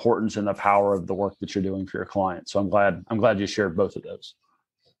importance and the power of the work that you're doing for your clients. So I'm glad you shared both of those.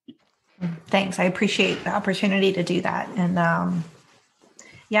 Thanks. I appreciate the opportunity to do that. And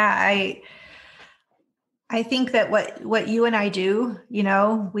I think that what you and I do,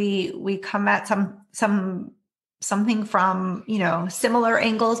 we come at something from, similar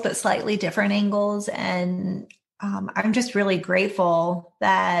angles, but slightly different angles. And I'm just really grateful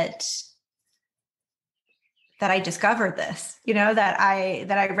that I discovered this, that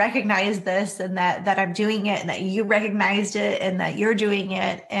I recognized this, and that I'm doing it, and that you recognized it, and that you're doing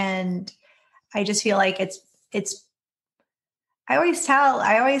it. And I just feel like it's, I always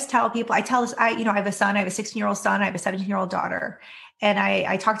tell people, I have a son, I have a 16-year-old son, I have a 17-year-old daughter. And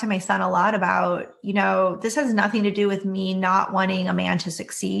I talk to my son a lot about, this has nothing to do with me not wanting a man to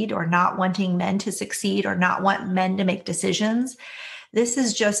succeed, or not wanting men to succeed, or not want men to make decisions. This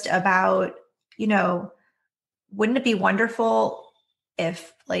is just about, wouldn't it be wonderful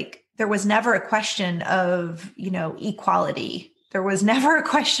if there was never a question of, equality. There was never a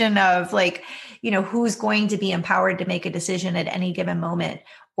question of who's going to be empowered to make a decision at any given moment,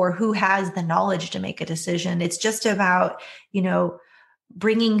 or who has the knowledge to make a decision. It's just about,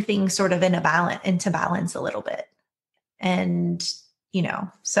 bringing things sort of into balance a little bit. And,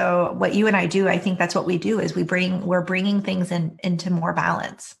 so what you and I do, I think that's what we do, is we're bringing things into more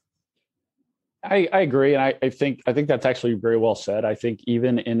balance. I agree. And I think that's actually very well said. I think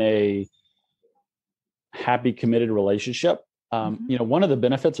even in a happy, committed relationship, one of the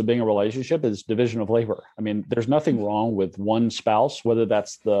benefits of being a relationship is division of labor. I mean, there's nothing wrong with one spouse, whether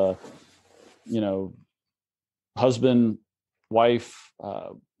that's the, husband, wife,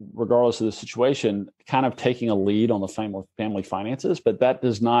 regardless of the situation, kind of taking a lead on the family finances. But that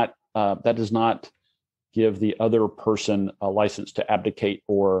does not give the other person a license to abdicate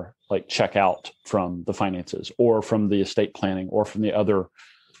or like check out from the finances or from the estate planning or from the other,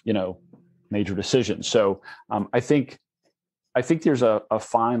 major decisions. So I think there's a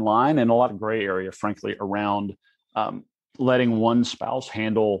fine line and a lot of gray area, frankly, around letting one spouse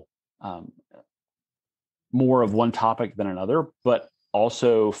handle more of one topic than another, but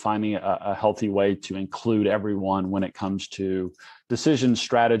also finding a healthy way to include everyone when it comes to decision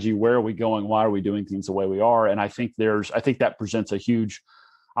strategy. Where are we going? Why are we doing things the way we are? And I think that presents a huge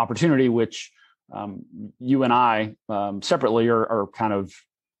opportunity, which you and I separately are kind of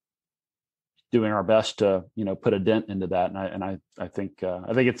doing our best to, put a dent into that. And I think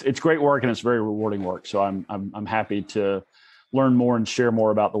it's great work and it's very rewarding work. So I'm happy to learn more and share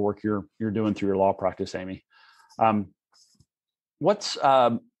more about the work you're doing through your law practice, Amy. We're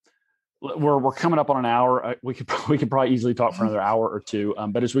coming up on an hour. We could probably easily talk for another hour or two.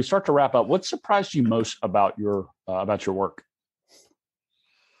 But as we start to wrap up, what surprised you most about your work?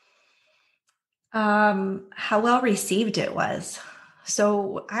 How well received it was.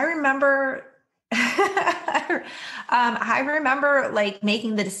 So I remember, I remember like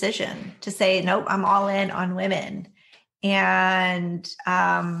making the decision to say, nope, I'm all in on women, and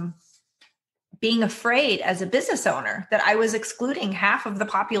being afraid as a business owner that I was excluding half of the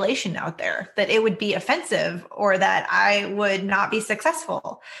population out there, that it would be offensive or that I would not be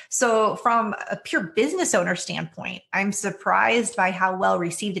successful. So from a pure business owner standpoint, I'm surprised by how well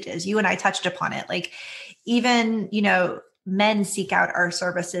received it is. You and I touched upon it. Like even, men seek out our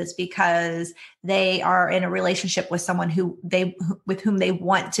services because they are in a relationship with someone with whom they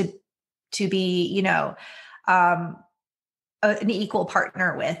want to be, an equal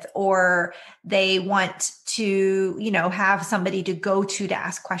partner with, or they want to, have somebody to go to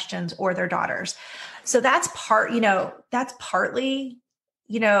ask questions, or their daughters. So that's partly, I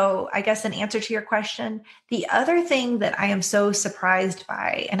guess an answer to your question. The other thing that I am so surprised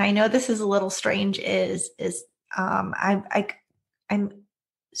by, and I know this is a little strange, is I'm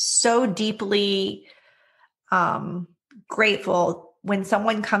so deeply grateful when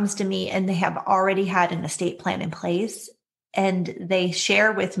someone comes to me and they have already had an estate plan in place, and they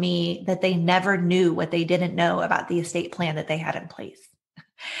share with me that they never knew what they didn't know about the estate plan that they had in place.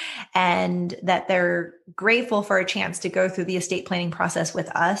 And that they're grateful for a chance to go through the estate planning process with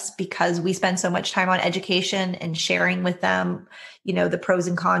us, because we spend so much time on education and sharing with them, the pros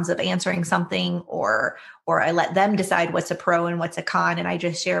and cons of answering something, or I let them decide what's a pro and what's a con. And I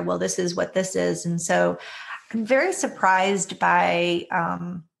just share, well, this is what this is. And so I'm very surprised by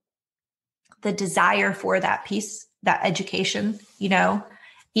the desire for that piece, that education,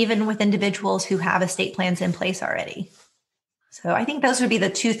 even with individuals who have estate plans in place already. So I think those would be the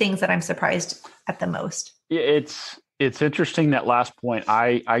two things that I'm surprised at the most. It's interesting, that last point.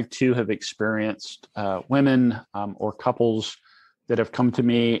 I too have experienced women or couples that have come to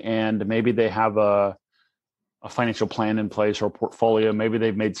me, and maybe they have a financial plan in place or portfolio. Maybe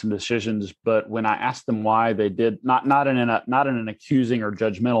they've made some decisions, but when I ask them why they did, not in an accusing or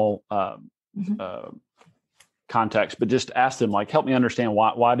judgmental context, but just ask them, like, help me understand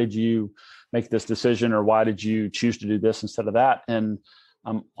why did you make this decision, or why did you choose to do this instead of that? And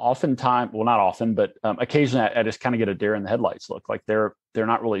oftentimes, well, not often, but occasionally I just kind of get a deer in the headlights look, like they're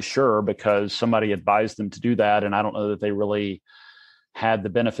not really sure because somebody advised them to do that. And I don't know that they really had the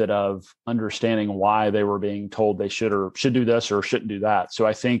benefit of understanding why they were being told they should do this or shouldn't do that. So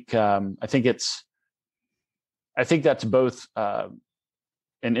I think that's both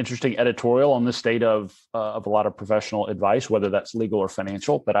an interesting editorial on the state of a lot of professional advice, whether that's legal or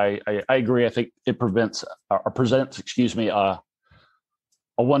financial. But I agree. I think it presents a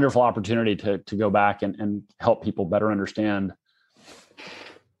wonderful opportunity to go back and help people better understand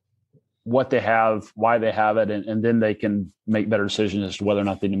what they have, why they have it, and then they can make better decisions as to whether or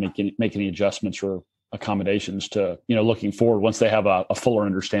not they need to make any adjustments or accommodations to, looking forward once they have a fuller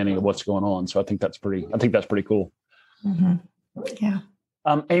understanding of what's going on. So I think that's pretty cool. Mm-hmm. Yeah.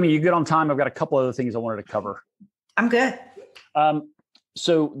 Amy, you good on time? I've got a couple other things I wanted to cover. I'm good.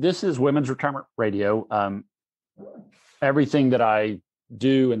 So this is Women's Retirement Radio. Everything that I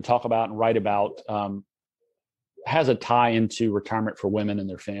do and talk about and write about has a tie into retirement for women and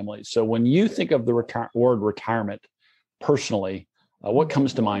their families. So when you think of the word retirement personally, what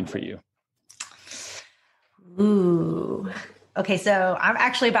comes to mind for you? Ooh. Okay, so I'm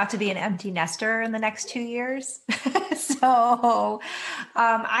actually about to be an empty nester in the next 2 years. So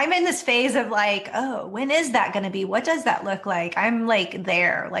I'm in this phase of like, oh, when is that going to be? What does that look like? I'm like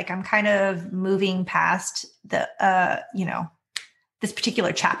there, like I'm kind of moving past the, this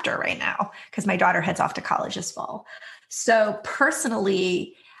particular chapter right now because my daughter heads off to college this fall. So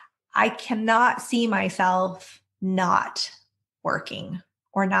personally, I cannot see myself not working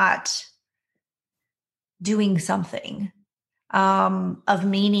or not doing something of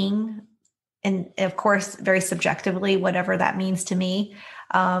meaning. And of course, very subjectively, whatever that means to me.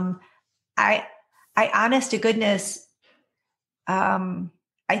 I, honest to goodness,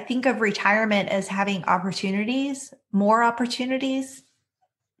 I think of retirement as having opportunities, more opportunities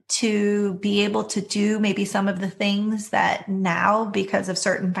to be able to do maybe some of the things that now, because of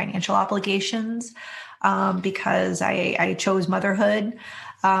certain financial obligations, because I chose motherhood,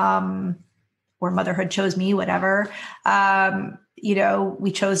 or motherhood chose me, whatever.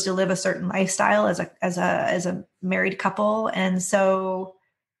 We chose to live a certain lifestyle as a married couple, and so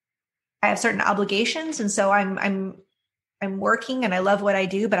I have certain obligations, and so I'm working, and I love what I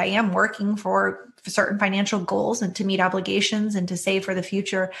do, but I am working for certain financial goals and to meet obligations and to save for the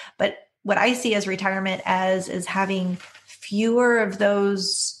future. But what I see as retirement is having fewer of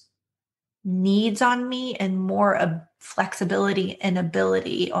those needs on me and more flexibility and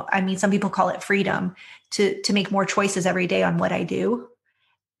ability. I mean, some people call it freedom to make more choices every day on what I do,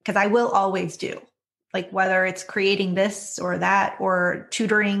 because I will always do, like whether it's creating this or that or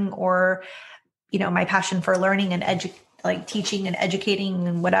tutoring or, my passion for learning and like teaching and educating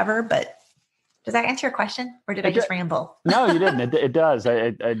and whatever. But does that answer your question, or did I just ramble? No, you didn't. It does.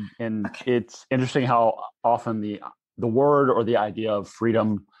 And Okay. It's interesting how often the word or the idea of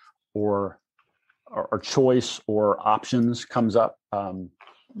freedom or choice or options comes up.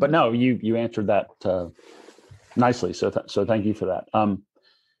 But no, you answered that nicely. So thank you for that.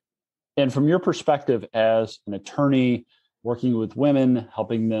 And from your perspective as an attorney working with women,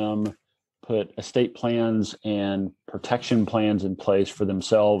 helping them put estate plans and protection plans in place for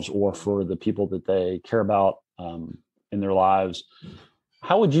themselves or for the people that they care about in their lives,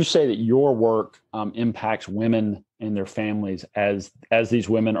 how would you say that your work impacts women and their families as these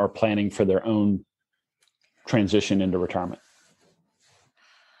women are planning for their own transition into retirement?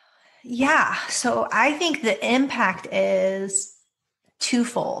 Yeah. So I think the impact is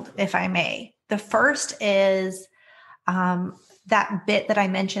twofold, if I may. The first is that bit that I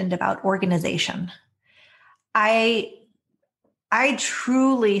mentioned about organization. I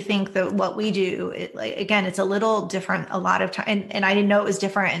truly think that what we do, again, it's a little different a lot of time. And I didn't know it was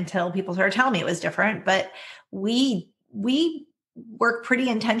different until people started telling me it was different. But we work pretty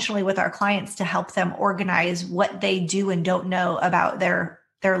intentionally with our clients to help them organize what they do and don't know about their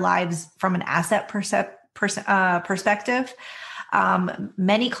lives from an asset perspective.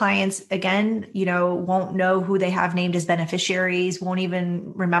 Many clients, again, won't know who they have named as beneficiaries, won't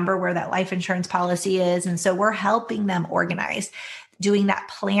even remember where that life insurance policy is. And so we're helping them organize, doing that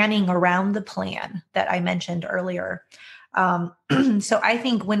planning around the plan that I mentioned earlier. So I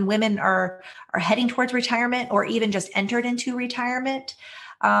think when women are heading towards retirement or even just entered into retirement,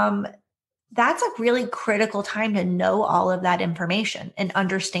 that's a really critical time to know all of that information and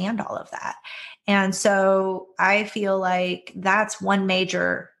understand all of that. And so I feel like that's one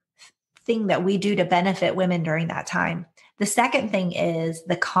major thing that we do to benefit women during that time. The second thing is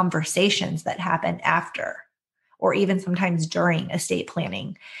the conversations that happen after, or even sometimes during estate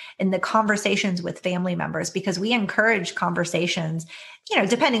planning, and the conversations with family members, because we encourage conversations,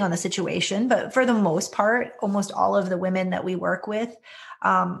 depending on the situation, but for the most part, almost all of the women that we work with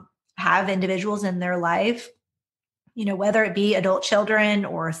have individuals in their life, whether it be adult children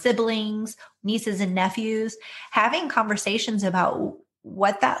or siblings, nieces and nephews, having conversations about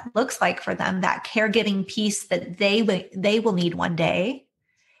what that looks like for them, that caregiving piece that they will need one day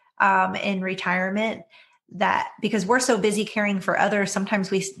in retirement. That because we're so busy caring for others, sometimes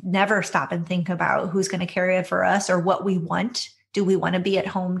we never stop and think about who's going to care it for us or what we want. Do we want to be at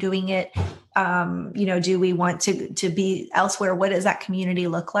home doing it? Do we want to be elsewhere? What does that community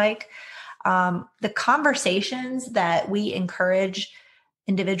look like? The conversations that we encourage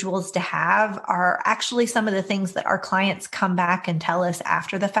individuals to have are actually some of the things that our clients come back and tell us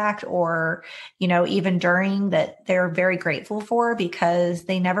after the fact, or, even during, that they're very grateful for, because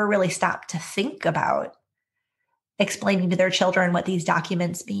they never really stop to think about explaining to their children what these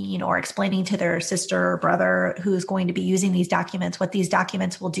documents mean, or explaining to their sister or brother who's going to be using these documents, what these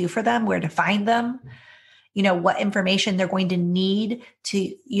documents will do for them, where to find them, what information they're going to need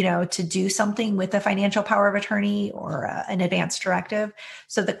to do something with a financial power of attorney or an advance directive.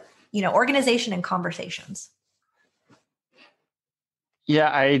 So the, organization and conversations.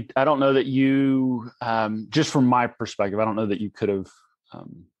 Yeah, I don't know that you, just from my perspective, I don't know that you could have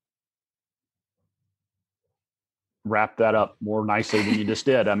wrapped that up more nicely than you just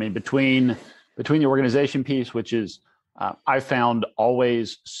did. I mean, between the organization piece, which is I found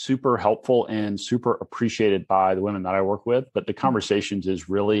always super helpful and super appreciated by the women that I work with. But the conversations is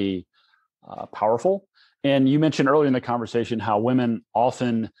really powerful. And you mentioned earlier in the conversation how women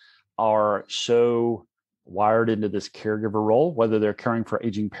often are so wired into this caregiver role, whether they're caring for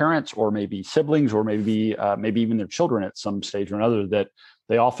aging parents or maybe siblings or maybe even their children at some stage or another, that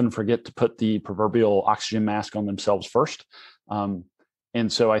they often forget to put the proverbial oxygen mask on themselves first. And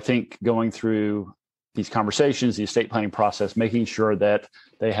so I think going through these conversations, the estate planning process, making sure that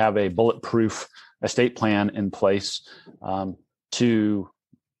they have a bulletproof estate plan in place to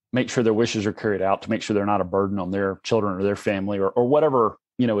make sure their wishes are carried out, to make sure they're not a burden on their children or their family or whatever,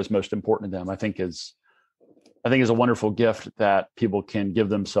 is most important to them, I think is a wonderful gift that people can give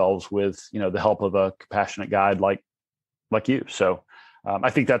themselves with, the help of a compassionate guide like you. So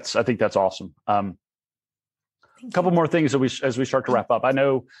I think that's awesome. A couple more things as we start to wrap up. I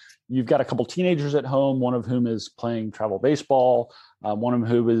know you've got a couple teenagers at home, one of whom is playing travel baseball, one of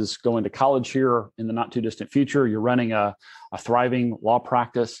whom is going to college here in the not too distant future. You're running a thriving law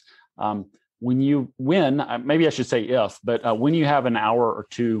practice. When you win, maybe I should say if, but when you have an hour or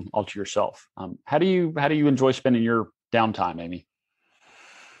two all to yourself, how do you enjoy spending your downtime, Amy?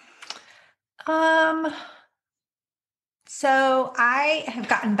 So I have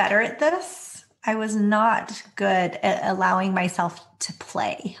gotten better at this. I was not good at allowing myself to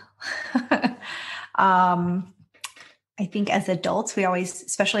play. I think as adults, we always,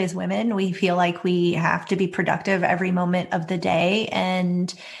 especially as women, we feel like we have to be productive every moment of the day.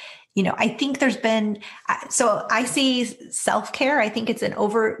 And, I think so I see self-care. I think it's an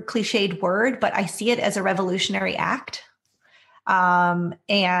over cliched word, but I see it as a revolutionary act.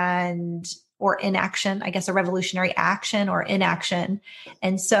 Or inaction, I guess a revolutionary action or inaction.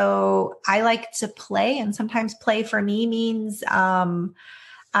 And so I like to play, and sometimes play for me means I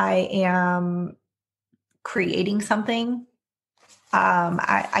am creating something.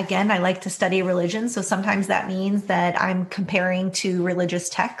 I like to study religion. So sometimes that means that I'm comparing to religious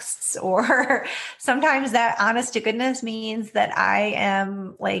texts, or sometimes that honest to goodness means that I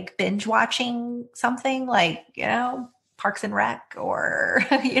am like binge watching something like, Parks and Rec or,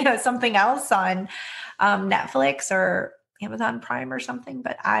 something else on Netflix or Amazon Prime or something.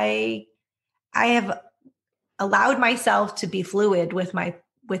 But I have allowed myself to be fluid with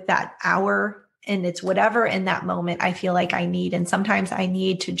that hour, and it's whatever in that moment I feel like I need. And sometimes I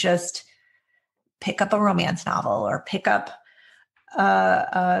need to just pick up a romance novel or pick up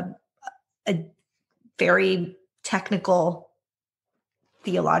a very technical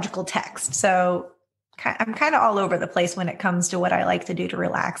theological text. So I'm kind of all over the place when it comes to what I like to do to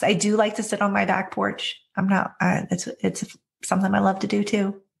relax. I do like to sit on my back porch. It's something I love to do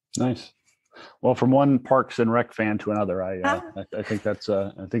too. Nice. Well, from one Parks and Rec fan to another, I think that's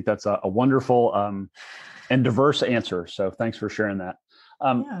a wonderful and diverse answer. So thanks for sharing that.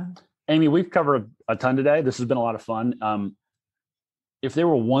 Amy, we've covered a ton today. This has been a lot of fun. If there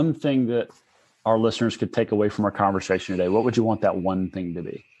were one thing that our listeners could take away from our conversation today, what would you want that one thing to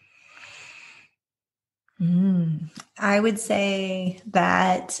be? I would say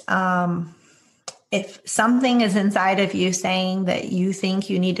that if something is inside of you saying that you think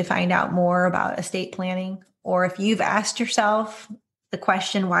you need to find out more about estate planning, or if you've asked yourself the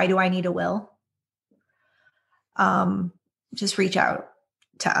question, why do I need a will? Just reach out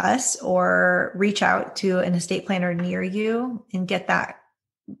to us or reach out to an estate planner near you and get that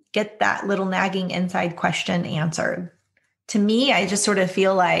little nagging inside question answered. To me, I just sort of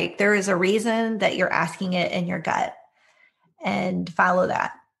feel like there is a reason that you're asking it in your gut, and follow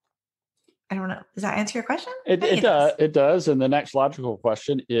that. I don't know. Does that answer your question? It does. And the next logical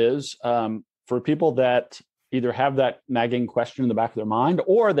question is for people that either have that nagging question in the back of their mind,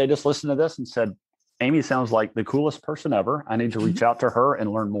 or they just listened to this and said, Amy sounds like the coolest person ever. I need to reach out to her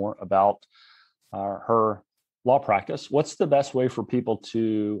and learn more about her law practice. What's the best way for people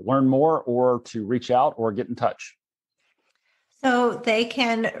to learn more or to reach out or get in touch? So they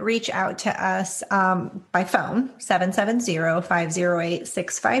can reach out to us by phone,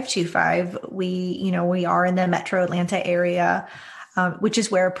 770-508-6525. We are in the Metro Atlanta area, which is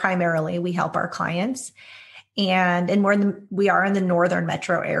where primarily we help our clients. And we are in the northern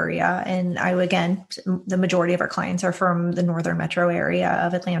metro area. And the majority of our clients are from the northern metro area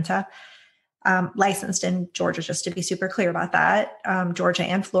of Atlanta. Licensed in Georgia, just to be super clear about that, Georgia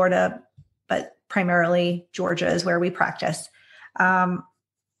and Florida, but primarily Georgia is where we practice.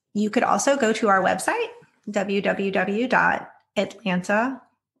 You could also go to our website,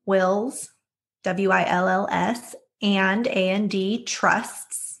 www.atlantawills, WILLS, and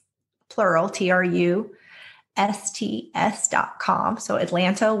trusts, plural, TRUSTS.com. So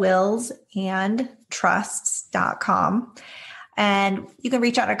Atlanta Wills and trusts.com. And you can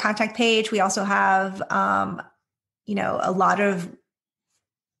reach out our contact page. We also have, a lot of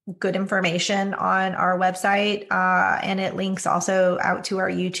good information on our website. And it links also out to our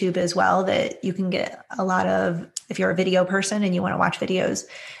YouTube as well, that you can get a lot of, if you're a video person and you want to watch videos,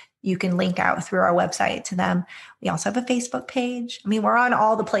 you can link out through our website to them. We also have a Facebook page. I mean, we're on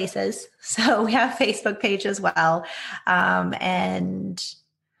all the places. So we have a Facebook page as well. And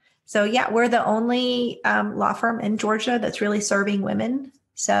so, yeah, we're the only law firm in Georgia that's really serving women.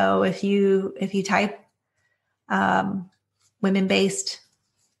 So if you type women-based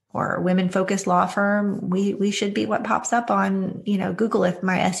or women-focused law firm, we should be what pops up on Google if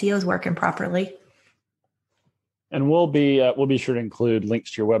my SEO is working properly. And we'll be sure to include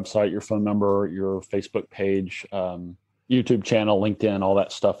links to your website, your phone number, your Facebook page, YouTube channel, LinkedIn, all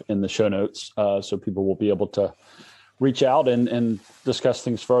that stuff in the show notes, so people will be able to reach out and discuss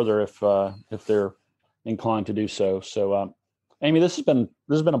things further if they're inclined to do so. So, Amy, this has been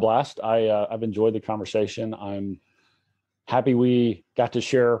a blast. I've enjoyed the conversation. I'm happy we got to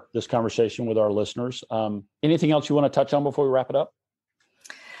share this conversation with our listeners. Anything else you want to touch on before we wrap it up?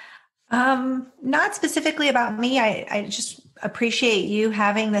 Not specifically about me. I just appreciate you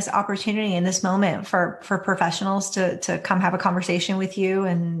having this opportunity in this moment for professionals to come have a conversation with you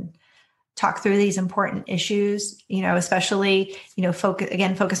and talk through these important issues, especially,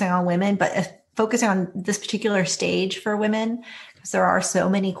 focusing on women, but focusing on this particular stage for women, because there are so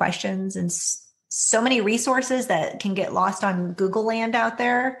many questions and so many resources that can get lost on Google land out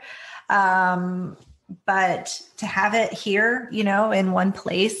there. But to have it here, in one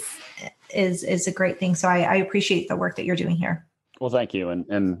place is a great thing. So I appreciate the work that you're doing here. Well, thank you.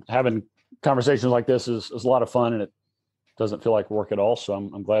 And having conversations like this is a lot of fun, and it doesn't feel like work at all. So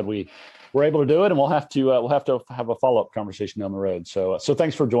I'm glad we were able to do it, and we'll have to have a follow-up conversation down the road. So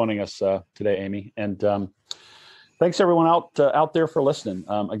thanks for joining us today, Amy. And thanks everyone out there for listening.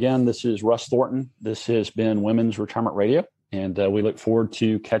 Again, this is Russ Thornton. This has been Women's Retirement Radio, and we look forward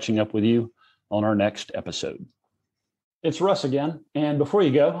to catching up with you on our next episode. It's Russ again. And before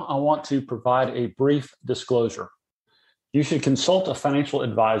you go, I want to provide a brief disclosure. You should consult a financial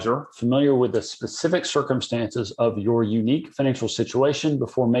advisor familiar with the specific circumstances of your unique financial situation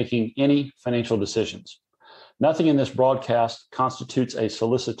before making any financial decisions. Nothing in this broadcast constitutes a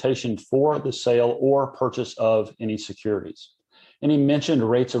solicitation for the sale or purchase of any securities. Any mentioned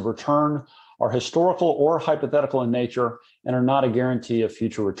rates of return are historical or hypothetical in nature and are not a guarantee of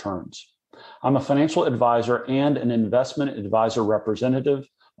future returns. I'm a financial advisor and an investment advisor representative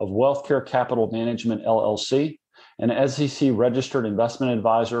of WealthCare Capital Management, LLC, an SEC registered investment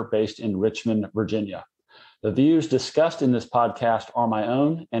advisor based in Richmond, Virginia. The views discussed in this podcast are my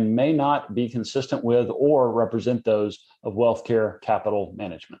own and may not be consistent with or represent those of WealthCare Capital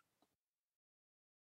Management.